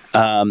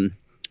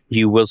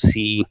 You will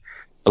see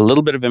a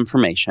little bit of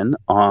information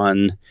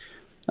on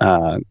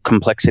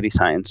complexity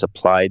science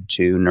applied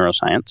to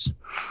neuroscience.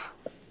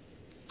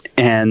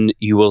 And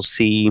you will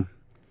see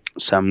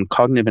some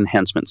cognitive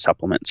enhancement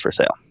supplements for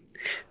sale.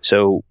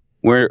 So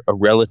we're a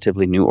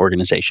relatively new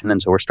organization,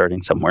 and so we're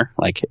starting somewhere,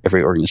 like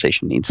every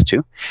organization needs to.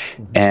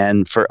 Mm-hmm.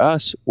 And for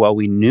us, while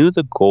we knew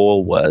the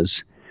goal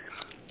was,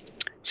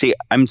 see,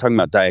 I'm talking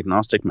about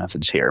diagnostic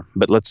methods here,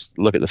 but let's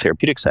look at the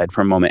therapeutic side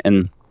for a moment.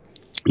 And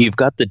you've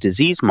got the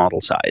disease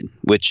model side,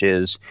 which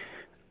is,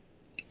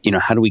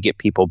 how do we get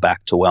people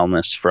back to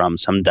wellness from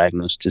some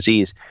diagnosed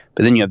disease?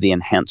 But then you have the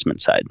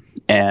enhancement side.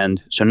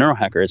 And so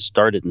Neurohacker has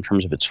started, in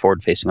terms of its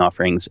forward-facing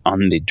offerings,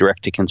 on the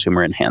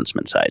direct-to-consumer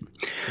enhancement side.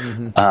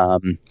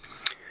 Mm-hmm.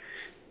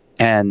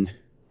 And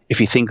if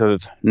you think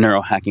of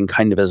neurohacking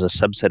kind of as a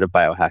subset of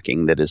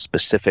biohacking that is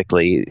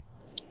specifically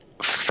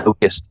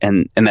focused,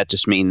 and that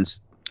just means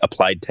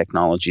applied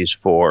technologies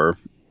for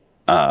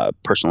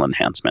personal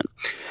enhancement.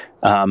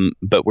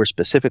 But we're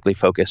specifically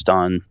focused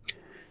on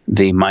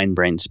the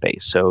mind-brain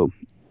space. So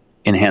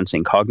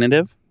enhancing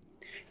cognitive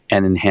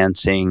and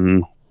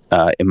enhancing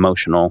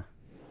emotional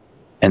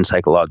and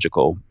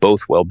psychological,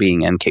 both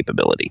well-being and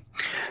capability.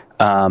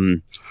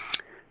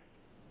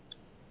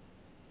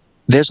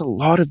 There's a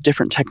lot of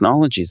different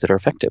technologies that are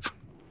effective.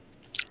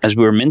 As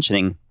we were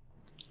mentioning,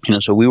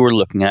 so we were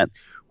looking at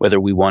whether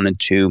we wanted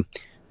to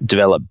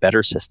develop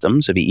better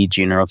systems of EEG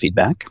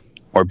neurofeedback,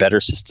 or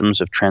better systems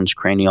of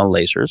transcranial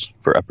lasers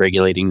for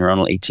upregulating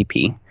neuronal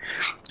ATP,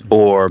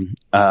 or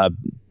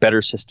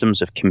better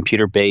systems of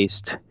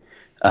computer-based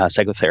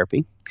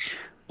psychotherapy,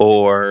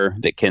 or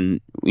that can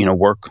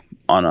work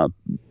on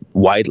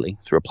widely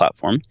through a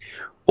platform,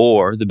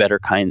 or the better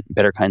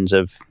kinds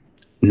of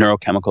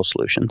neurochemical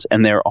solutions.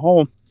 And they're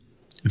all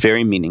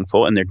very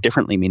meaningful, and they're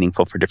differently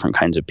meaningful for different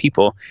kinds of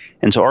people.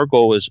 And so our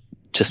goal was,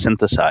 to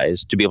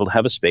synthesize, to be able to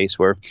have a space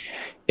where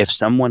if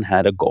someone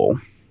had a goal,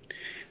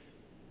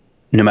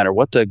 no matter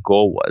what the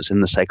goal was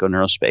in the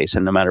psychoneural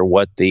and no matter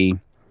what the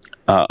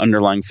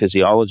underlying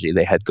physiology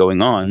they had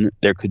going on,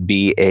 there could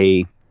be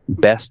a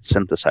best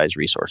synthesized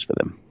resource for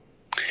them.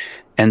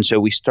 And so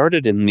we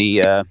started in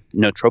the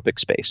nootropic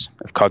space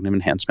of cognitive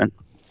enhancement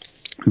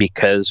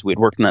because we'd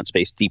worked in that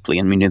space deeply,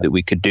 and we knew that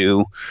we could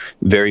do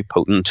very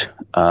potent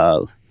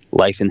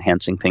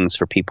life-enhancing things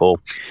for people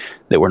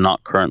that were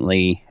not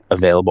currently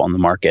available on the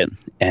market.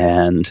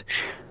 And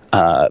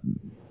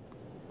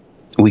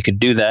we could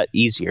do that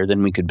easier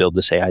than we could build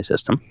this AI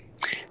system.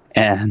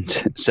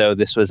 And so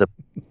this was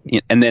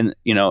and then,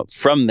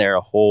 from there,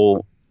 a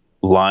whole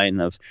line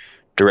of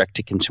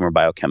direct-to-consumer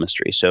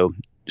biochemistry. So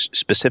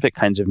specific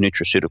kinds of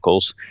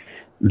nutraceuticals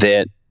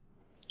that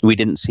we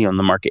didn't see on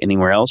the market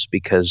anywhere else,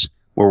 because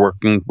we're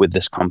working with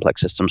this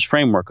complex systems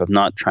framework of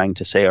not trying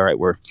to say, all right,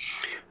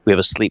 we have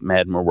a sleep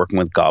med and we're working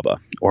with GABA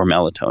or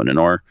melatonin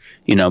or,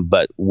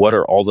 but what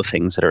are all the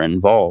things that are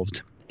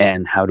involved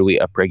and how do we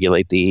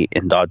upregulate the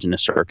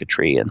endogenous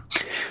circuitry? And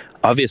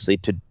obviously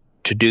to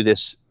do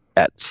this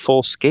at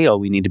full scale,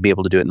 we need to be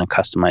able to do it in a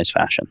customized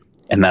fashion.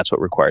 And that's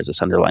what requires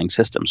this underlying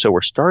system. So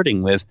we're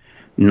starting with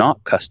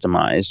not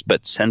customized,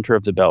 but center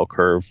of the bell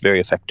curve,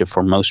 very effective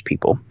for most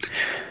people.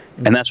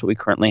 And that's what we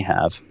currently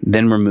have.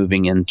 Then we're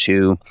moving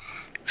into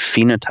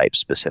phenotype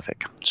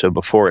specific. So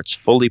before it's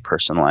fully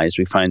personalized,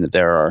 we find that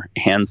there are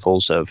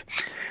handfuls of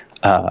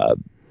kind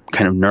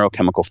of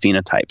neurochemical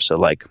phenotypes. So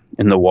like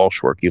in the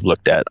Walsh work you've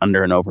looked at,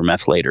 under and over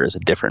methylator is a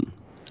different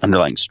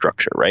underlying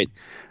structure, right?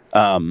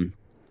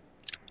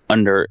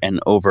 Under and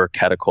over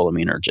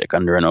catecholaminergic,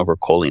 under and over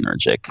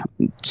cholinergic,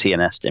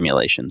 CNS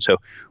stimulation. So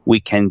we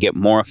can get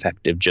more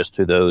effective just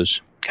through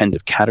those kinds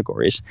of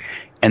categories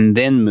and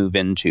then move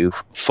into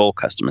full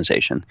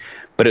customization.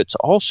 But it's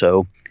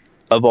also,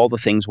 of all the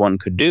things one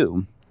could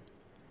do,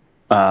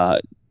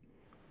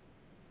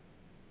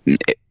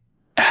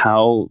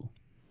 how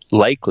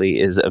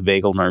likely is a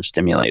vagal nerve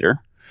stimulator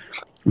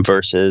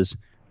versus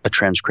a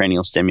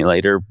transcranial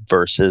stimulator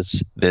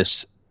versus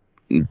this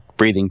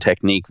breathing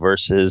technique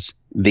versus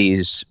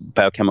these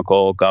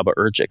biochemical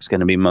GABAergics going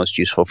to be most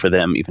useful for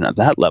them even at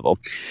that level.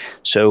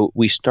 So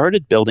we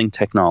started building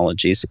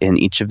technologies in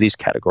each of these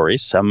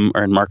categories. Some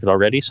are in market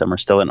already, some are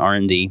still in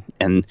R&D,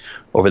 and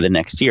over the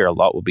next year a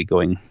lot will be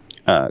coming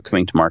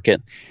to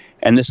market.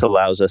 And this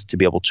allows us to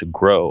be able to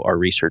grow our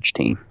research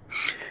team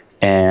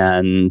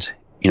and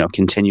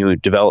continue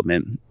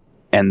development.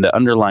 And the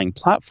underlying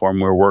platform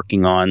we're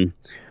working on,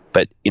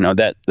 but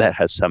that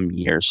has some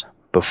years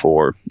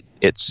before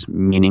it's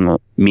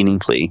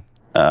meaningfully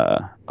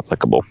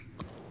applicable.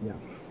 Yeah.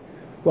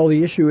 Well,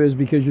 the issue is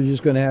because you're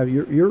just going to have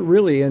you're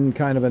really in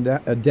kind of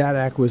a data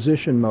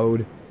acquisition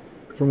mode,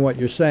 from what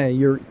you're saying.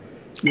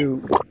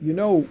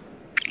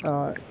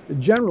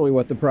 Generally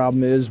what the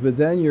problem is, but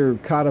then you're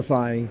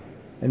codifying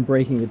and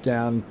breaking it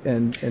down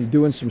and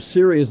doing some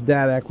serious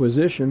data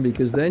acquisition,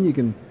 because then you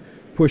can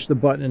push the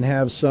button and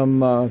have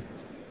some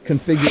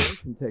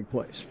configuration take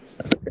place.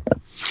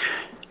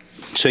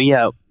 So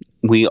yeah,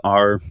 we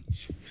are,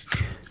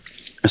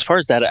 as far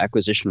as data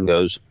acquisition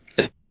goes,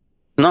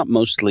 not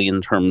mostly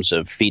in terms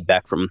of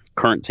feedback from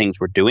current things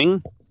we're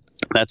doing.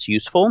 That's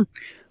useful.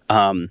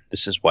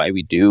 This is why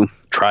we do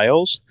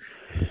trials.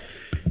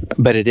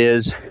 But it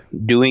is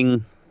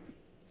doing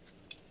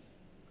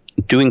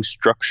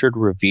structured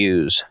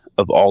reviews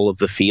of all of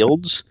the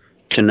fields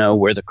to know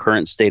where the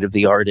current state of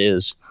the art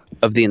is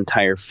of the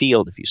entire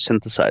field if you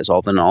synthesize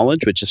all the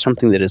knowledge, which is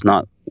something that is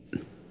not,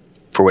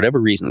 for whatever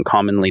reason,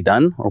 commonly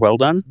done or well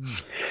done.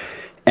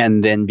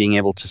 And then being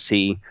able to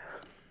see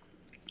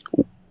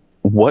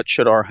what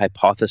should our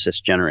hypothesis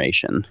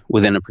generation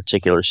within a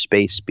particular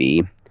space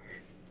be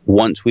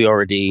once we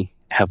already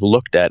have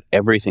looked at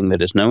everything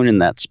that is known in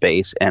that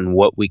space and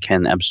what we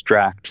can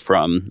abstract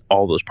from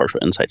all those partial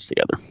insights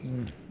together.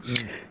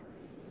 Mm-hmm.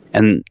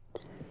 And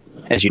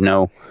as you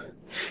know,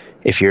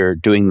 if you're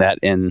doing that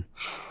in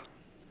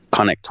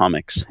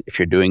connectomics, if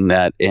you're doing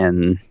that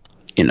in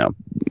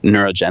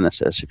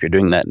neurogenesis, if you're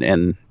doing that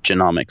in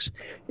genomics,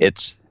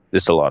 it's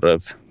a lot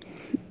of,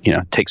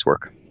 it takes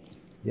work.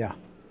 Yeah.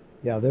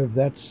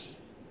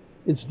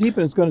 It's deep,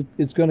 and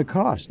it's going to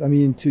cost. I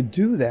mean, to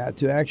do that,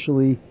 to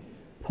actually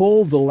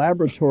pull the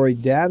laboratory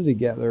data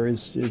together,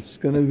 it's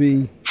going to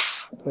be.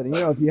 But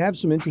if you have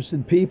some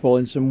interested people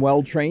and some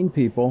well-trained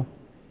people,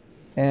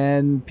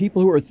 and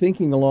people who are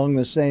thinking along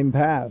the same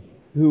path,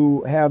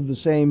 who have the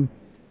same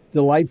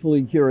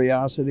delightfully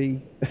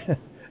curiosity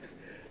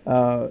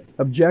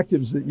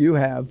objectives that you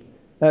have,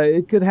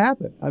 it could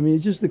happen. I mean,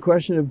 it's just a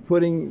question of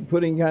putting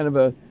kind of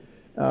a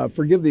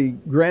forgive the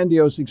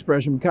grandiose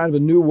expression, kind of a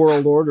new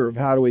world order of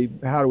how do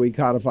we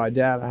codify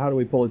data? How do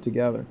we pull it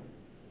together?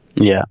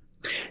 Yeah.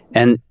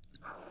 And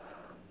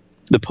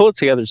the pull it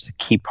together is the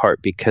key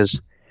part,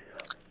 because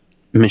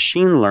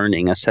machine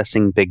learning,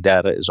 assessing big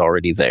data, is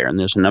already there. And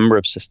there's a number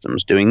of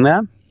systems doing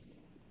that.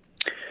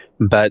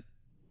 But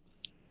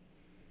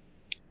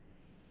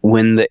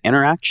when the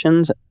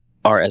interactions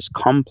are as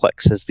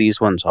complex as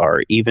these ones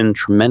are, even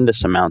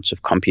tremendous amounts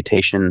of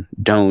computation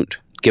don't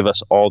give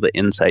us all the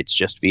insights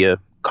just via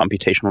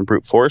computational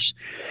brute force.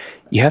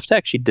 You have to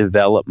actually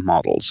develop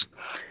models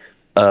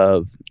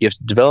you have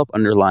to develop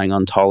underlying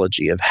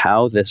ontology of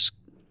how this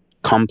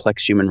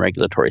complex human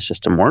regulatory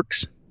system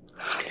works,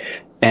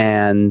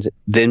 and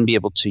then be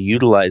able to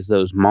utilize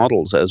those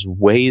models as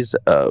ways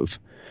of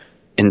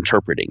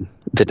interpreting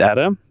the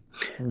data.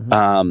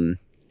 Mm-hmm.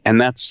 And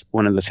that's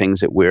one of the things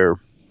that we're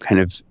kind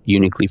of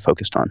uniquely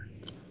focused on.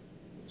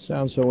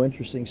 Sounds so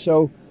interesting.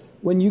 So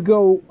when you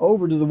go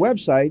over to the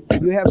website,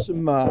 you have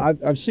some,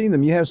 I've seen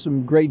them, you have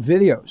some great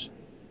videos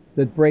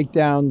that break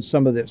down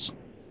some of this.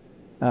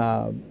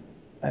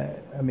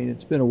 I mean,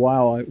 it's been a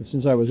while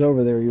since I was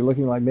over there. You're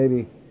looking like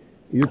maybe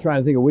you're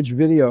trying to think of which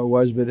video it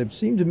was, but it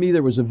seemed to me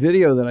there was a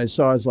video that I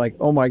saw. It's like,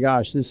 oh my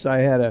gosh, I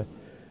had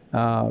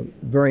a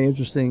very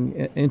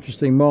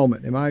interesting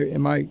moment. Am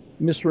I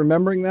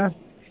misremembering that?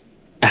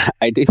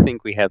 I do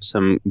think we have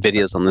some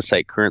videos on the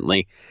site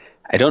currently.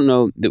 I don't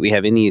know that we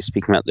have any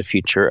speaking about the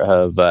future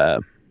of,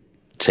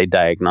 say,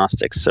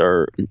 diagnostics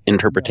or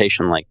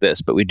interpretation like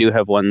this, but we do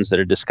have ones that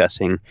are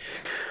discussing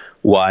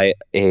why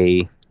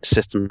a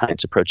system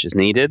science approach is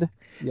needed,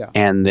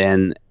 and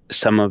then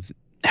some of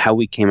how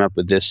we came up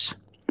with this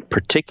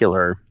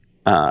particular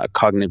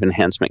cognitive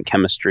enhancement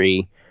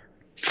chemistry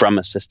from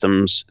a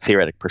systems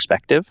theoretic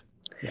perspective.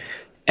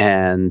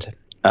 And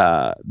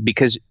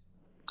because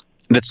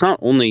that's not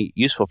only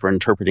useful for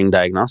interpreting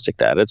diagnostic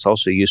data, it's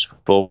also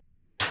useful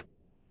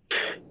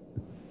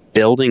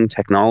building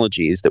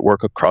technologies that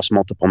work across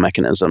multiple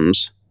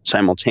mechanisms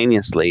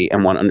simultaneously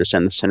and want to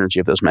understand the synergy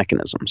of those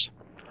mechanisms.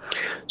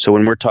 So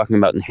when we're talking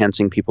about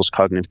enhancing people's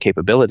cognitive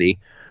capability,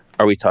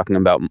 are we talking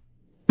about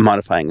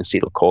modifying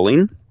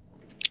acetylcholine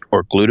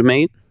or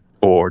glutamate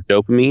or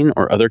dopamine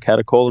or other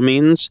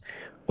catecholamines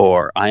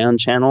or ion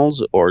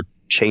channels or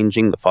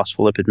changing the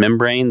phospholipid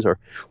membranes? Well,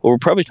 we're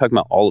probably talking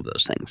about all of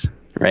those things,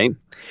 right?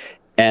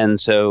 And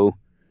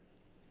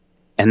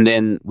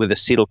then with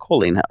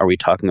acetylcholine, are we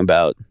talking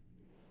about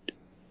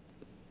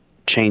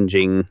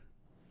changing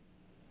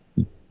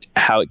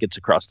how it gets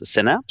across the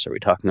synapse? Are we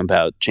talking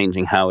about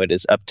changing how it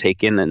is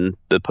uptaken in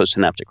the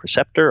postsynaptic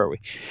receptor?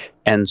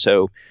 And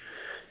so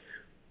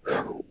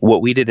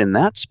what we did in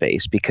that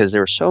space, because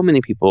there are so many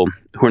people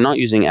who are not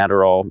using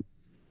Adderall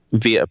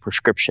via a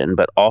prescription,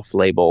 but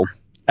off-label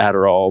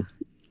Adderall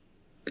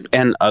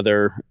and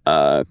other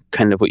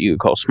kind of what you would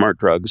call smart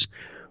drugs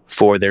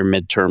for their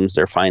midterms,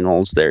 their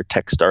finals, their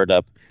tech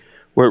startup,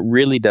 where it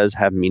really does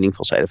have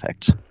meaningful side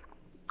effects.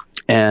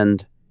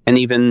 And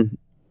even,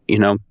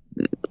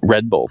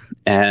 Red Bull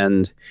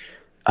and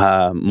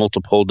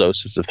multiple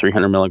doses of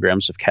 300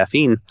 milligrams of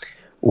caffeine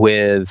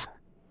and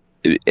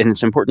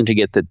it's important to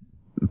get that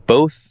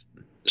both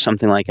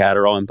something like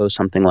Adderall and both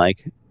something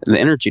like the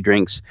energy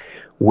drinks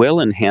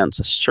will enhance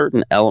a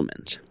certain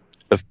element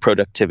of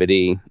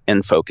productivity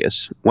and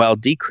focus while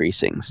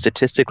decreasing,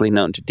 statistically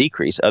known to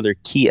decrease, other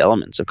key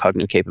elements of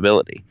cognitive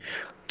capability,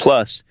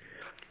 plus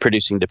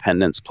producing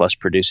dependence, plus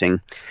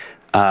producing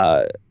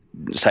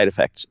side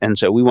effects. And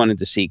so we wanted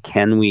to see,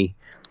 can we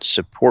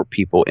support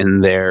people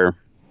in their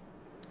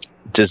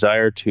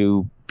desire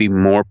to be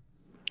more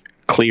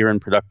clear and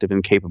productive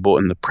and capable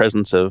in the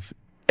presence of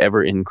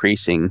ever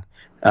increasing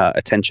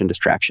attention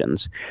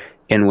distractions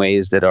in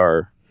ways that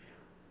are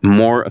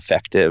more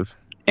effective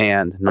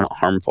and not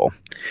harmful.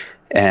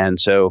 And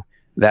so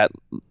that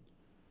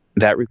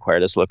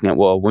required us looking at,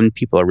 well, when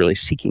people are really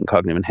seeking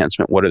cognitive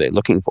enhancement, what are they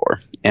looking for?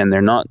 And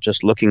they're not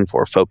just looking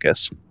for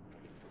focus.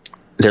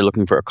 They're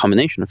looking for a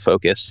combination of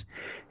focus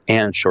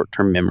and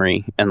short-term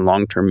memory and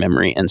long-term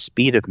memory and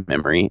speed of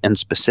memory and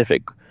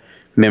specific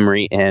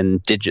memory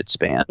and digit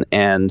span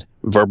and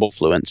verbal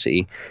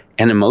fluency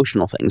and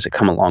emotional things that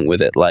come along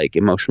with it, like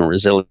emotional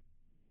resilience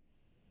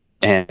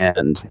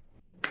and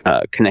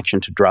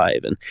connection to drive.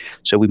 And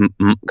so we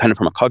kind of,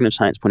 from a cognitive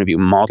science point of view,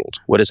 modeled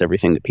what is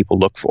everything that people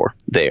look for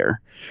there.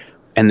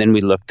 And then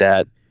we looked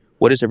at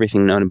what is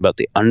everything known about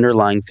the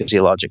underlying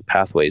physiologic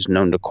pathways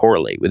known to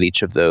correlate with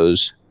each of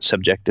those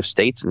subjective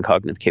states and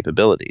cognitive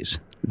capabilities.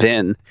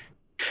 Then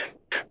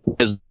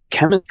there's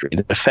chemistry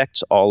that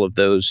affects all of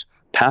those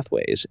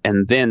pathways,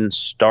 and then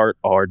start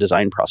our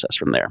design process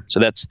from there. So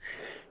that's,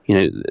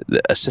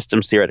 a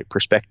systems theoretic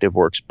perspective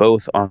works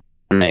both on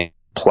a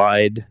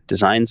applied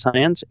design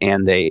science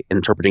and a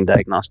interpreting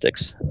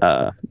diagnostics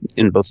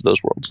in both of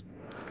those worlds.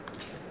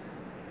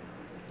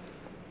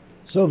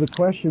 So the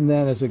question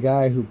then, as a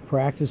guy who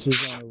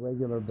practices on a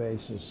regular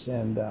basis,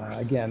 and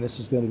again, this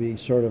is going to be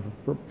sort of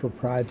a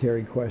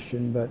proprietary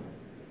question, but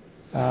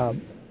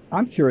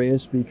I'm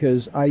curious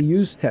because I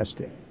use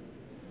testing,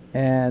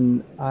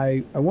 and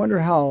I wonder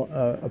how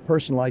a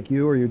person like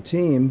you or your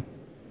team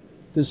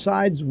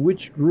decides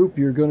which group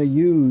you're going to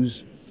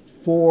use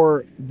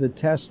for the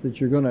test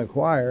that you're going to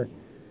acquire,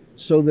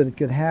 so that it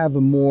could have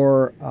a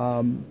more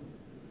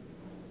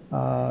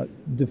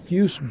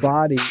diffuse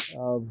body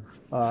of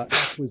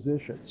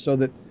acquisition, so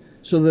that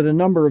a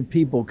number of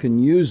people can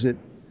use it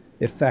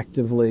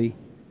effectively.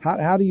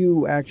 How do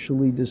you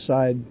actually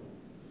decide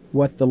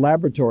what the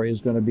laboratory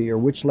is going to be or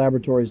which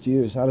laboratories to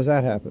use? How does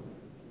that happen?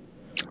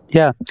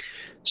 Yeah.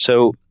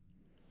 So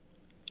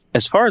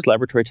as far as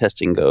laboratory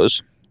testing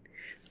goes,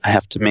 I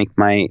have to make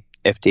my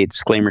FDA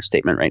disclaimer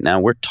statement right now.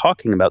 We're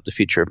talking about the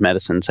future of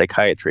medicine,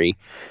 psychiatry,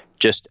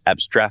 just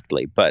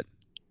abstractly. But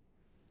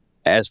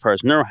as far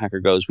as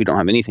Neurohacker goes, we don't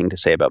have anything to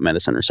say about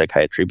medicine or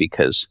psychiatry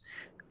because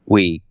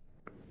we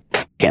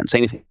can't say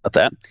anything about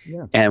that.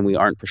 Yeah. And we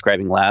aren't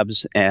prescribing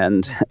labs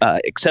and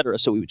et cetera.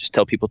 So we would just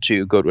tell people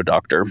to go to a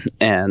doctor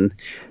and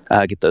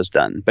get those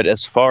done. But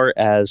as far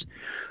as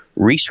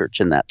research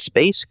in that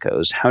space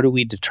goes, how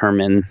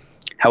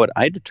would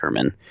I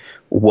determine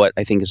what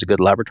I think is a good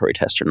laboratory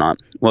test or not?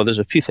 Well, there's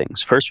a few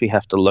things. First, we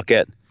have to look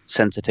at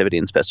sensitivity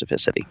and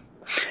specificity.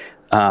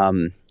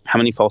 How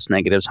many false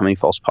negatives, how many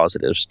false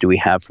positives do we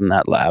have from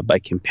that lab by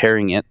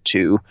comparing it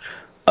to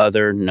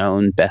other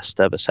known best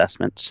of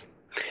assessments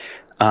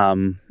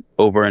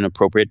over an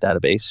appropriate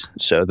database?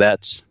 So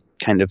that's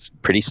kind of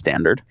pretty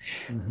standard.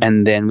 Mm-hmm.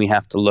 And then we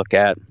have to look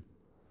at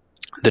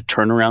the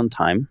turnaround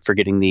time for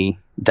getting the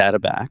data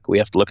back. We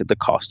have to look at the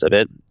cost of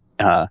it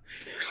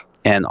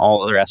and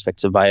all other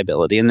aspects of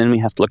viability. And then we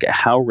have to look at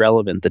how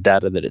relevant the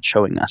data that it's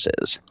showing us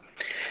is.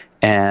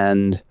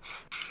 And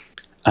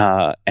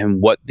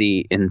what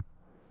the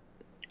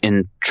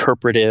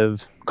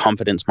interpretive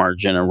confidence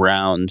margin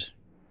around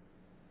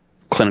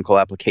clinical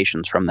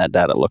applications from that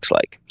data looks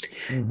like.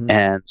 Mm-hmm.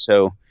 And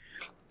so,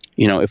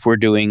 if we're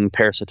doing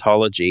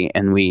parasitology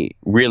and we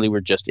really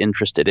were just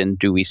interested in,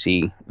 do we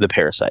see the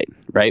parasite,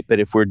 right? But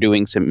if we're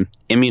doing some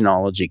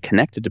immunology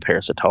connected to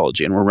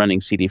parasitology and we're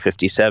running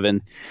CD57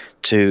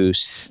 to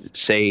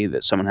say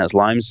that someone has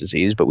Lyme's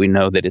disease, but we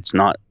know that it's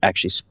not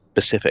actually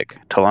specific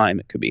to Lyme,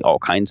 it could be all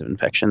kinds of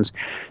infections,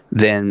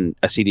 then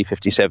a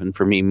CD57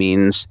 for me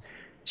means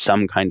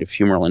some kind of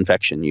humoral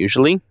infection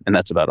usually, and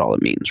that's about all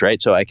it means,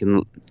 right? So I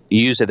can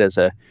use it as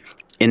a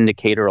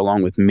indicator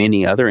along with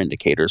many other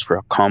indicators for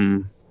a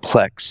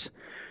complex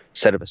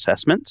set of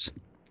assessments,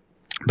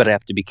 but I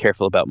have to be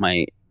careful about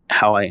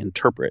how I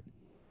interpret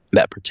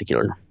that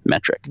particular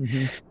metric.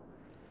 Mm-hmm.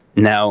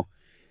 Now,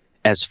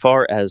 as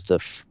far as the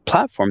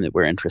platform that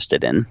we're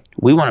interested in,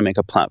 we want to make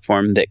a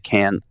platform that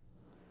can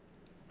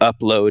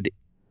upload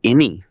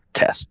any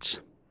tests,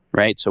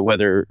 right? So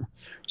whether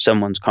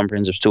someone's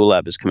comprehensive stool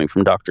lab is coming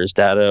from doctor's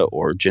data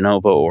or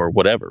Genova or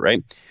whatever,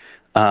 right?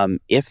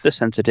 If the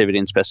sensitivity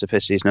and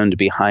specificity is known to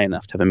be high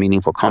enough to have a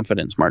meaningful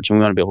confidence margin,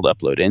 we want to be able to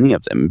upload any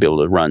of them and be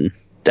able to run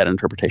data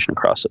interpretation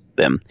across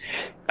them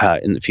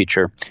in the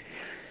future.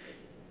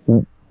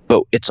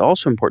 But it's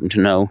also important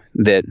to know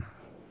that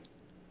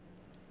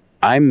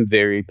I'm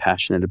very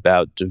passionate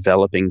about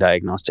developing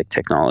diagnostic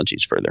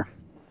technologies further.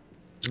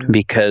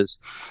 Because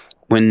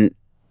when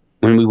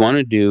we want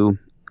to do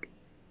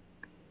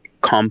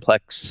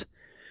complex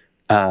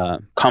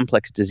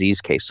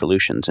disease case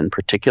solutions in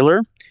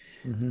particular,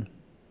 mm-hmm.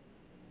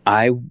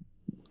 I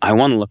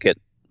want to look at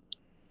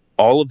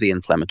all of the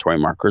inflammatory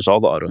markers, all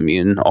the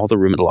autoimmune, all the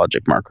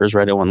rheumatologic markers,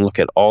 right? I want to look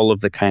at all of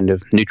the kind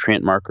of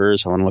nutrient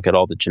markers. I want to look at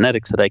all the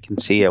genetics that I can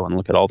see. I want to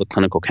look at all the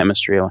clinical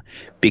chemistry,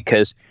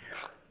 because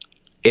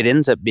it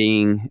ends up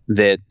being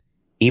that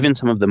even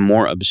some of the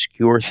more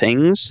obscure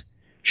things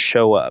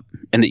show up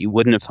and that you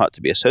wouldn't have thought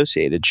to be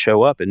associated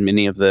show up in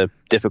many of the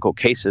difficult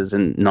cases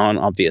in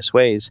non-obvious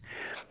ways.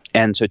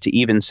 And so to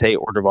even say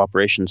order of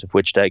operations of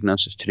which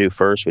diagnosis to do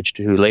first, which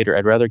to do later,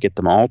 I'd rather get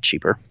them all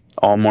cheaper,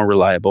 all more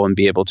reliable, and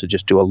be able to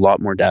just do a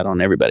lot more data on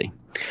everybody.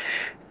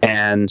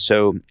 And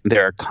so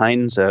there are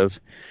kinds of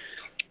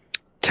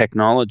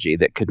technology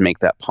that could make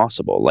that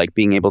possible, like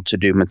being able to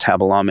do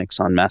metabolomics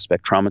on mass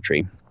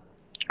spectrometry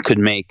could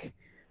make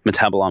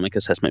metabolomic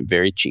assessment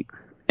very cheap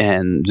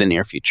in the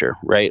near future,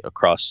 right?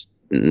 Across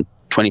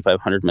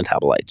 2,500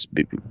 metabolites,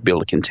 be able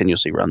to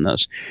continuously run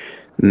those.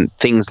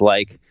 Things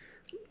like,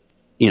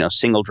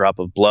 single drop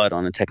of blood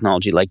on a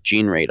technology like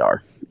GeneRadar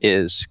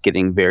is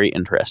getting very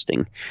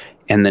interesting.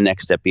 And the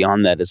next step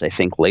beyond that is, I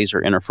think,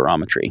 laser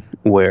interferometry,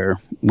 where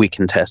we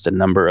can test a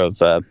number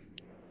of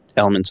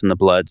elements in the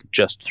blood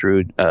just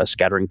through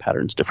scattering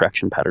patterns,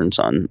 diffraction patterns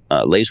on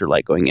laser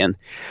light going in.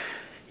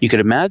 You could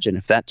imagine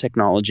if that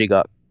technology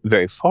got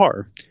very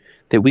far,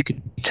 that we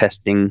could be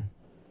testing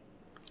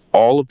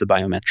all of the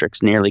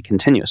biometrics nearly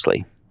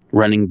continuously,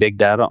 running big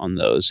data on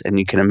those, and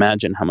you can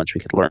imagine how much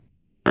we could learn.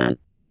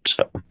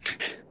 So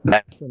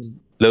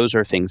those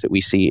are things that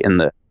we see in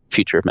the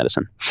future of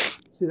medicine.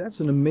 See, that's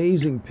an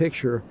amazing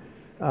picture,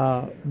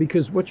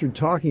 because what you're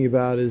talking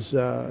about is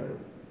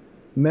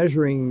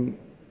measuring,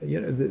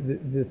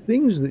 the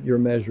things that you're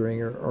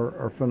measuring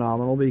are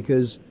phenomenal,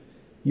 because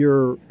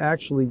you're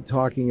actually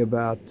talking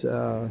about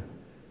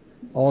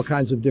all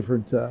kinds of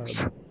different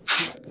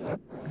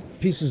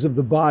pieces of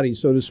the body,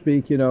 so to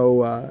speak,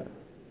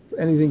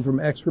 anything from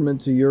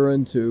excrement to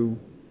urine to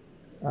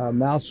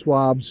mouth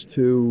swabs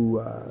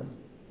to,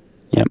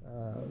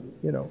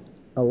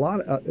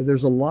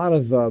 there's a lot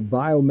of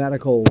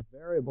biomedical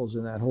variables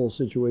in that whole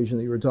situation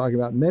that you were talking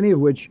about, many of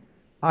which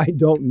I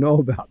don't know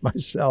about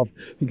myself,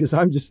 because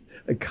I'm just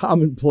a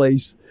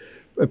commonplace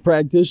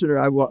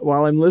practitioner.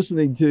 While I'm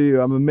listening to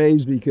you, I'm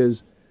amazed,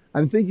 because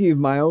I'm thinking of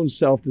my own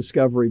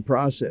self-discovery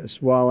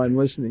process while I'm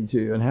listening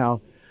to you, and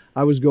how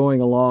I was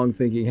going along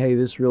thinking, hey,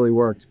 this really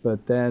worked,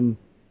 but then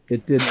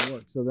it didn't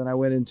work. So then I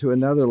went into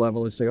another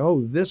level and say,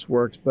 oh, this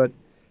works, but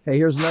hey,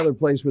 here's another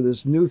place with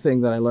this new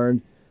thing that I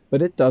learned,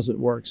 but it doesn't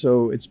work.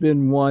 So it's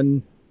been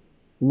one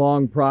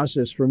long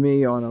process for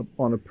me on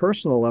a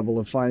personal level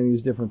of finding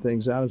these different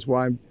things out. It's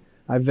why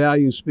I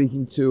value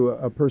speaking to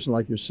a person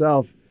like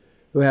yourself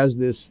who has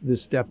this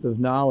depth of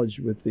knowledge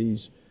with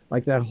these,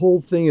 like that whole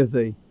thing of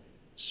the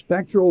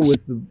spectral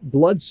with the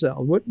blood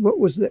cell. What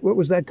was that? What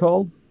was that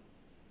called?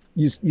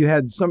 You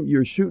had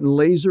you're shooting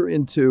laser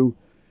into,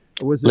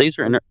 was it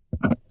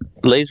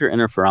laser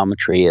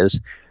interferometry is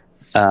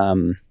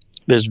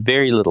there's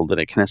very little that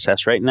it can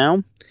assess right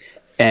now,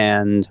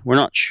 and we're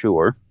not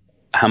sure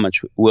how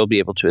much we'll be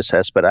able to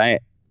assess, but I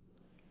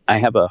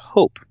have a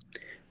hope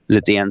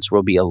that the answer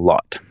will be a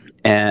lot.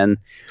 And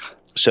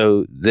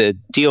so the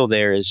deal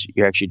there is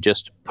you're actually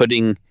just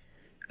putting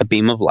a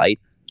beam of light,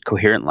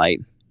 coherent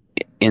light,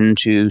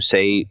 into,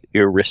 say,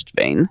 your wrist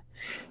vein,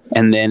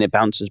 and then it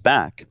bounces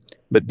back.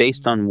 But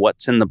based on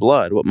what's in the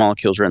blood, what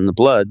molecules are in the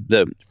blood,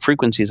 the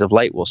frequencies of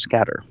light will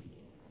scatter.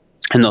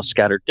 And they'll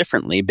scatter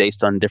differently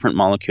based on different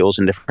molecules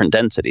and different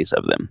densities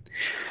of them.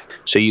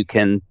 So you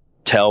can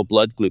tell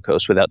blood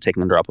glucose without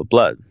taking a drop of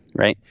blood,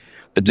 right?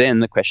 But then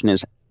the question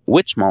is,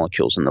 which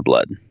molecules in the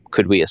blood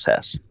could we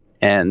assess?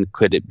 And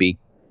could it be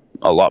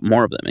a lot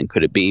more of them? And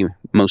could it be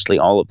mostly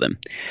all of them?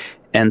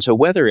 And so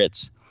whether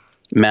it's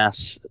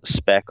mass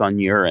spec on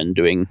urine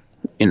doing,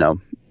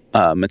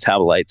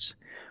 metabolites,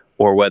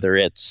 or whether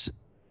it's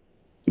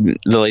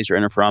the laser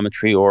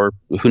interferometry, or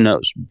who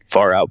knows,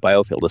 far out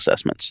biofield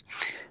assessments,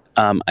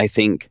 I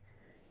think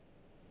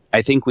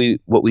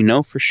what we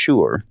know for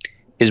sure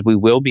is we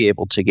will be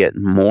able to get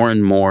more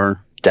and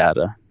more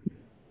data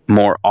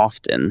more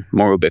often,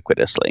 more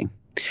ubiquitously,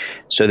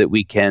 so that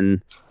we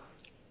can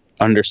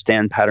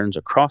understand patterns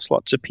across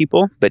lots of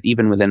people, but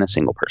even within a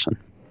single person.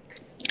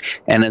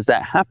 And as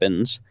that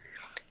happens,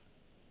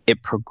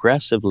 it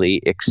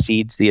progressively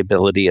exceeds the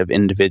ability of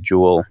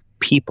individual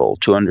people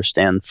to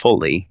understand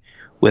fully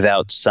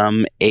without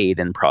some aid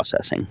in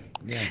processing.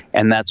 Yeah.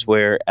 And that's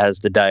where, as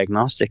the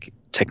diagnostic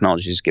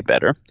technologies get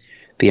better,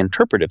 the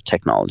interpretive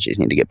technologies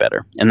need to get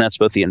better. And that's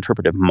both the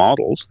interpretive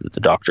models that the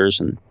doctors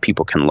and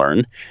people can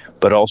learn,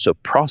 but also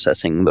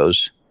processing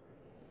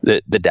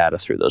the data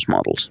through those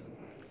models.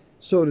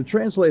 So to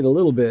translate a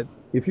little bit,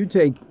 if you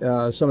take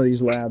some of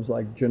these labs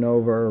like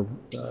Genova or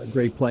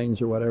Great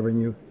Plains or whatever,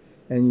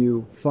 and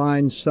you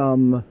find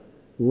some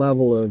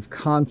level of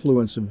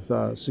confluence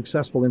of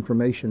successful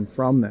information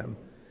from them,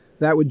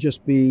 that would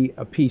just be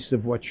a piece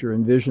of what you're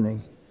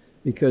envisioning,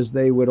 because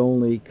they would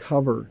only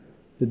cover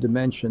the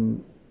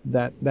dimension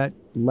that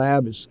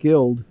lab is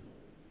skilled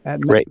at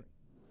measuring.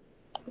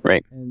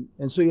 Right.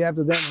 And so you have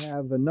to then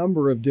have a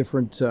number of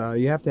different,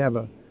 you have to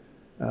have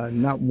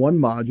not one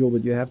module,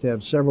 but you have to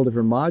have several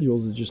different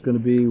modules that's just going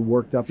to be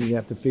worked up, and you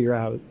have to figure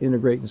out how to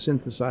integrate and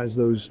synthesize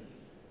those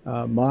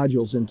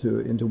modules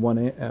into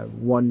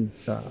one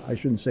I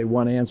shouldn't say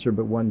one answer,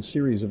 but one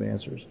series of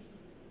answers.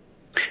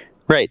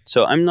 Right.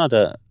 So I'm not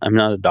a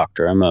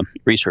doctor. I'm a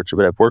researcher,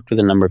 but I've worked with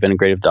a number of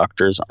integrative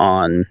doctors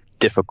on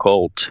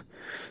difficult,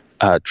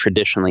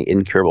 traditionally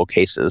incurable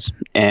cases,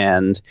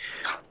 and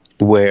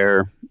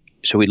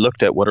so we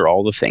looked at what are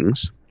all the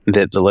things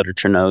that the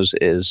literature knows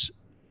is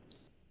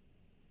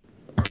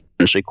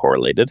essentially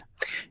correlated,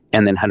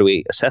 and then how do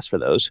we assess for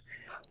those?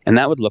 And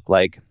that would look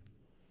like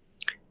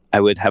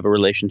I would have a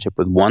relationship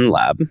with one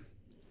lab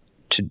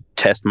to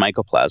test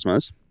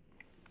mycoplasmas,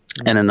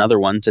 and another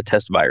one to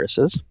test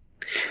viruses,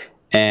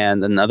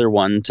 and another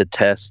one to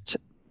test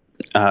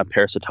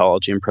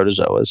parasitology and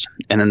protozoas,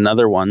 and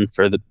another one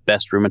for the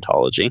best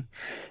rheumatology,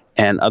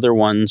 and other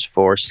ones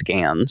for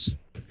scans.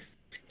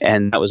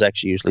 And that was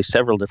actually usually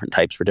several different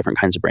types for different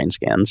kinds of brain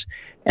scans,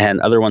 and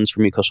other ones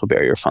for mucosal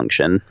barrier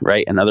function,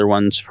 right? And other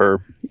ones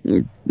for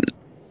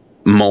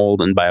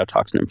mold and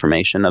biotoxin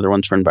information, other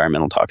ones for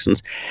environmental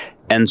toxins.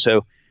 And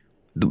so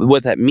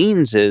what that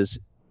means is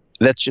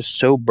that's just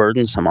so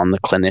burdensome on the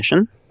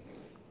clinician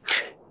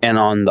and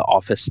on the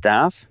office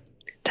staff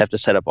to have to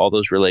set up all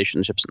those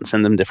relationships and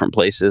send them different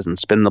places and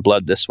spin the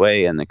blood this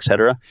way and et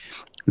cetera,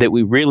 that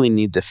we really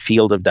need the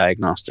field of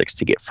diagnostics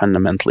to get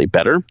fundamentally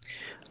better.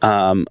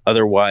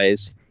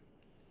 Otherwise,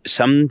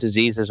 some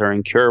diseases are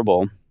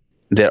incurable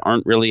that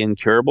aren't really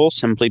incurable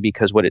simply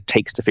because what it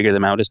takes to figure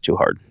them out is too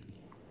hard.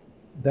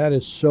 That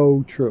is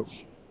so true.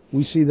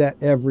 We see that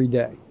every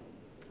day.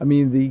 I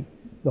mean,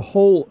 the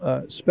whole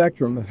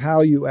spectrum of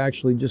how you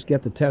actually just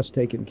get the test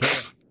taken care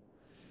of.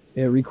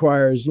 It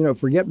requires,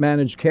 forget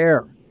managed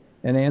care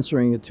and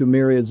answering it to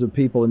myriads of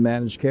people in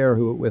managed care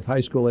with high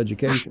school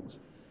educations.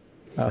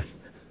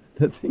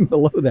 The thing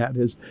below that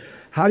is,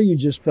 how do you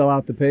just fill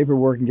out the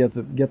paperwork and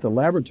get the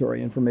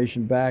laboratory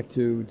information back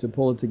to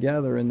pull it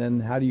together, and then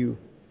how do you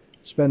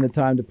spend the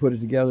time to put it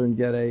together and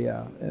get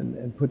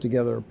and put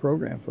together a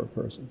program for a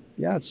person?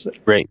 Yeah, it's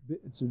right.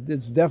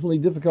 It's definitely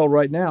difficult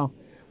right now.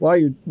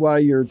 While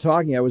you're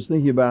talking, I was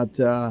thinking about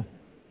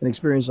an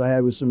experience I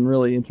had with some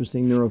really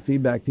interesting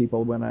neurofeedback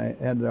people when I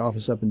had the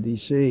office up in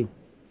D.C.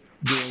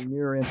 doing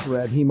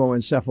near-infrared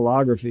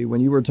hemoencephalography.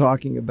 When you were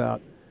talking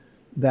about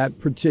that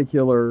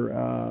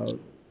particular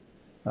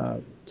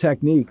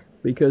technique,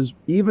 because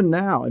even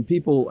now, and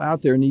people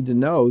out there need to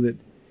know that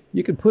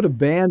you can put a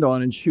band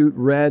on and shoot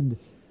red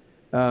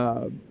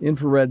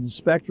infrared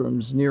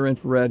spectrums,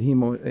 near-infrared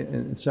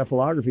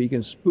hemoencephalography. You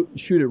can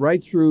shoot it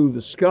right through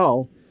the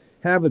skull,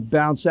 have it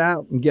bounce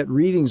out, and get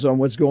readings on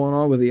what's going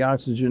on with the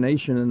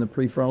oxygenation in the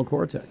prefrontal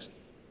cortex.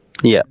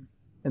 Yeah.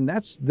 And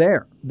that's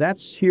there.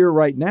 That's here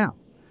right now,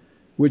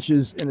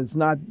 and it's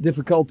not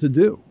difficult to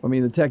do. I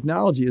mean, the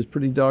technology is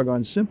pretty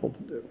doggone simple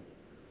to do.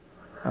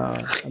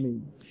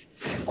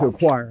 To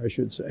acquire, I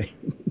should say.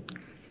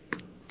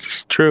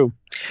 It's true.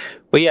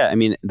 Well, yeah, I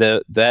mean,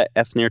 that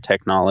FNIR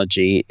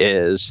technology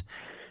is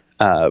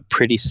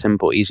pretty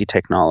simple, easy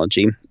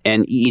technology.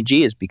 And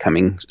EEG is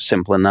becoming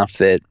simple enough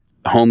that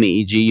home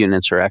EEG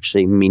units are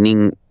actually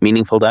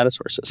meaningful data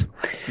sources.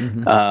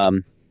 Mm-hmm.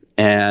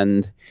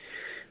 And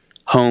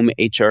home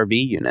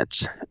HRV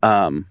units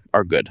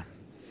are good.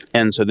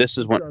 And so this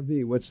is what...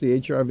 HRV, what's the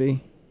HRV?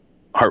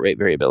 Heart rate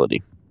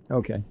variability.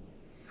 Okay.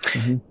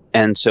 Mm-hmm.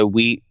 And so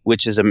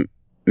which is a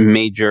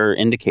major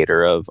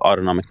indicator of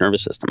autonomic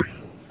nervous system.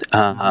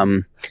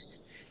 And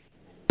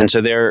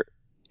so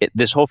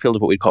this whole field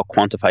of what we call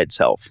quantified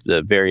self,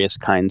 the various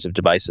kinds of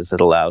devices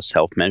that allow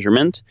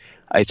self-measurement,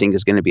 I think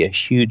is going to be a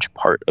huge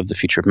part of the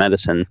future of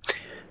medicine,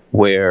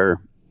 where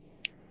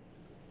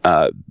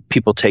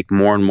people take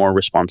more and more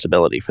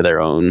responsibility for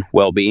their own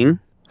well-being.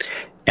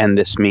 And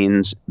this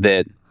means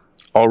that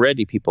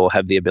already people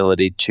have the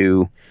ability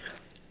to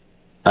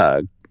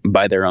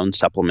buy their own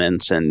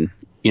supplements and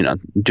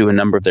do a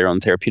number of their own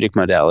therapeutic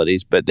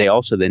modalities, but they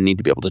also then need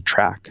to be able to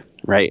track,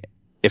 right?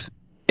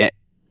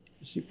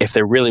 If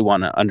they really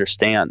want to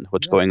understand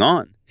what's going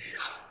on.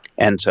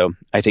 And so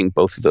I think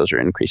both of those are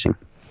increasing.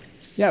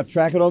 Yeah,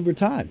 track it over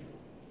time,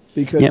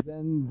 because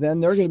then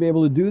they're going to be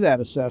able to do that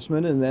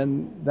assessment, and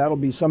then that'll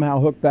be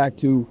somehow hooked back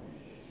to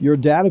your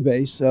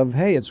database of,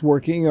 hey, it's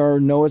working, or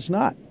no, it's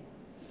not.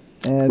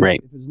 And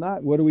if it's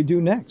not, what do we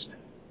do next?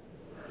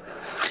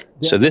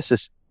 So this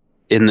is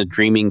in the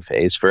dreaming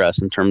phase for us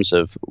in terms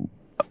of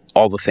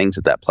all the things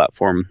that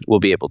platform will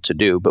be able to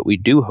do. But we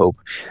do hope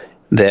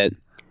that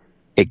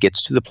it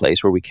gets to the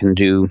place where we can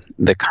do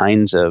the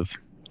kinds of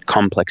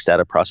complex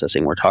data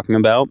processing we're talking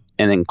about.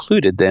 And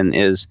included then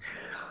is,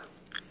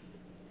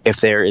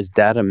 if there is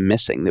data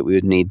missing that we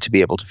would need to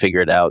be able to figure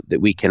it out, that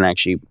we can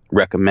actually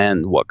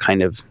recommend what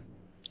kind of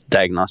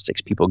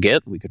diagnostics people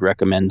get. We could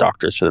recommend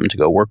doctors for them to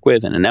go work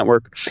with in a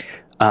network.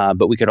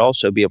 But we could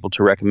also be able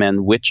to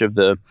recommend which of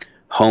the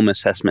home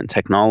assessment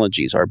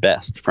technologies are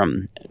best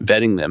from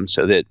vetting them,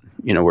 so that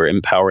we're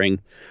empowering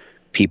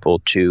people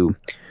to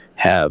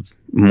have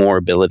more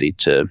ability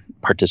to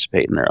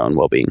participate in their own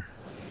well-being.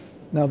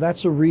 Now,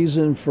 that's a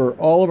reason for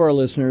all of our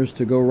listeners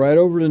to go right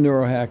over to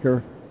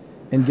Neurohacker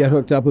and get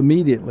hooked up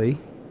immediately,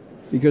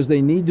 because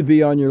they need to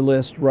be on your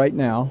list right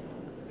now.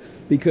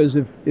 Because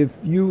if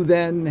you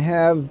then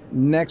have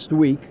next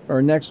week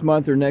or next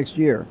month or next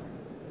year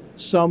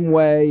some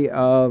way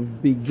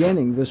of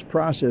beginning this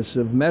process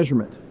of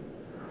measurement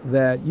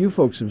that you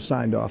folks have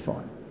signed off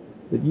on,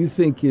 that you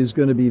think is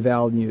going to be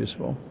valid and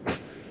useful,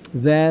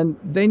 then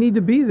they need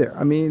to be there.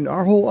 I mean,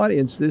 our whole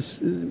audience,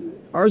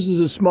 ours is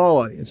a small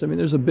audience. I mean,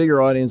 there's a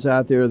bigger audience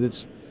out there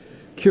that's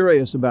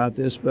curious about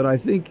this, but I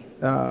think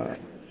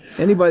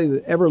anybody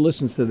that ever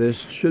listens to this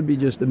should be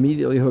just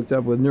immediately hooked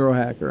up with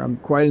Neurohacker. I'm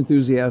quite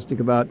enthusiastic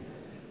about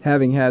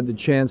having had the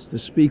chance to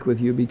speak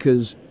with you,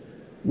 because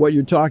what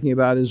you're talking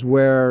about is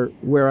where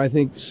I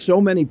think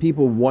so many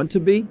people want to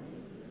be,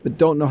 but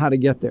don't know how to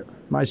get there,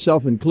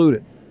 myself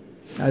included.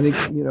 I think,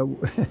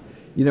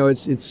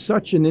 it's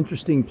such an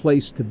interesting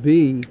place to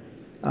be,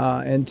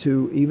 and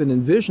to even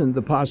envision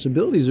the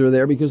possibilities are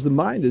there, because the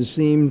mind has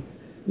seemed,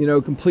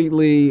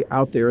 completely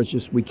out there. It's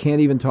just, we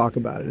can't even talk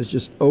about it. It's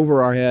just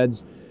over our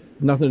heads,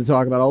 nothing to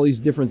talk about, all these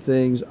different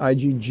things.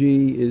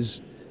 IgG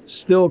is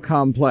still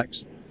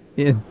complex.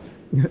 And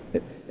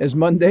as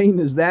mundane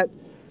as that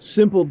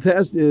simple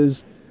test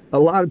is, a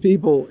lot of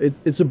people,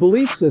 it's a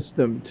belief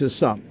system to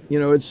some.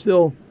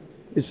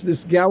 It's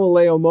this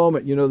Galileo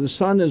moment. The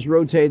sun is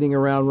rotating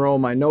around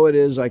Rome. I know it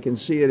is. I can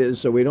see it is.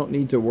 So we don't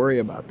need to worry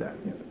about that.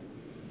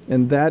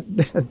 And that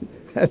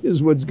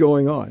is what's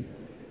going on.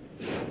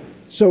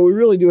 So we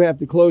really do have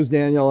to close,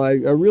 Daniel. I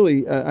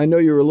know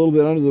you're a little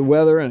bit under the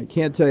weather, and I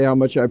can't tell you how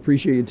much I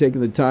appreciate you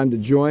taking the time to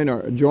join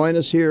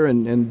us here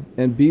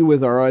and be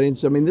with our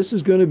audience. I mean, this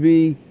is going to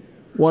be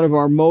one of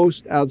our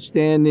most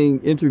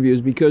outstanding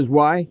interviews, because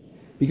why?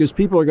 Because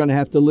people are going to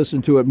have to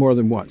listen to it more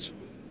than once.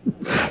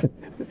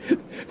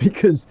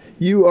 Because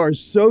you are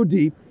so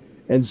deep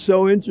and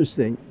so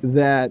interesting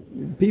that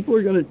people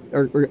are going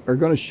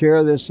to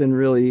share this and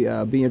really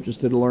be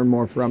interested to learn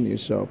more from you.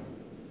 So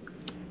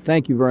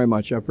thank you very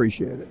much. I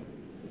appreciate it.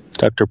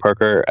 Dr.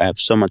 Parker, I have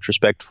so much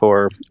respect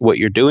for what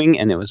you're doing,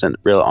 and it was a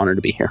real honor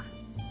to be here.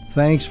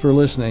 Thanks for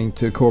listening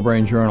to Core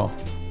Brain Journal.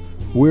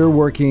 We're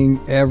working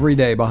every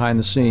day behind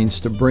the scenes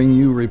to bring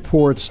you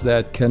reports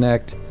that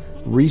connect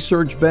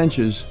research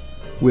benches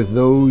with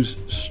those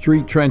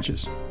street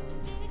trenches.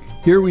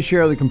 Here we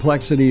share the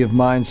complexity of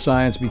mind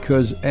science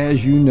because,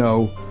 as you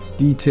know,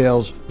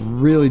 details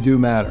really do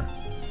matter.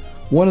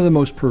 One of the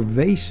most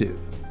pervasive,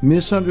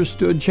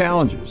 misunderstood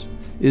challenges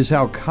is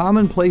how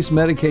commonplace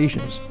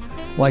medications,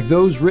 like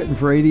those written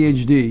for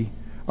ADHD,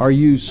 are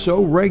used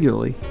so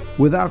regularly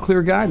without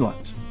clear guidelines.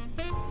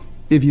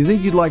 If you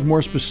think you'd like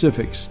more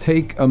specifics,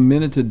 take a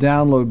minute to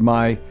download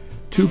my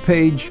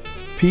 2-page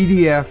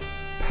PDF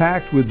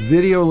packed with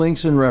video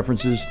links and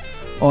references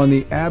on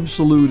the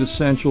absolute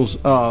essentials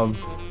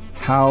of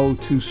how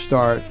to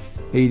start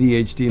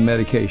ADHD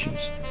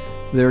medications.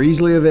 They're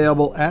easily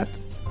available at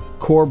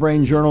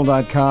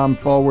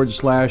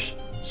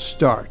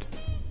corebrainjournal.com/start.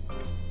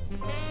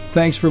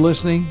 Thanks for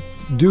listening.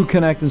 Do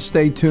connect and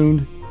stay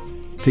tuned.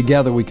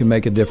 Together we can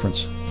make a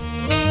difference.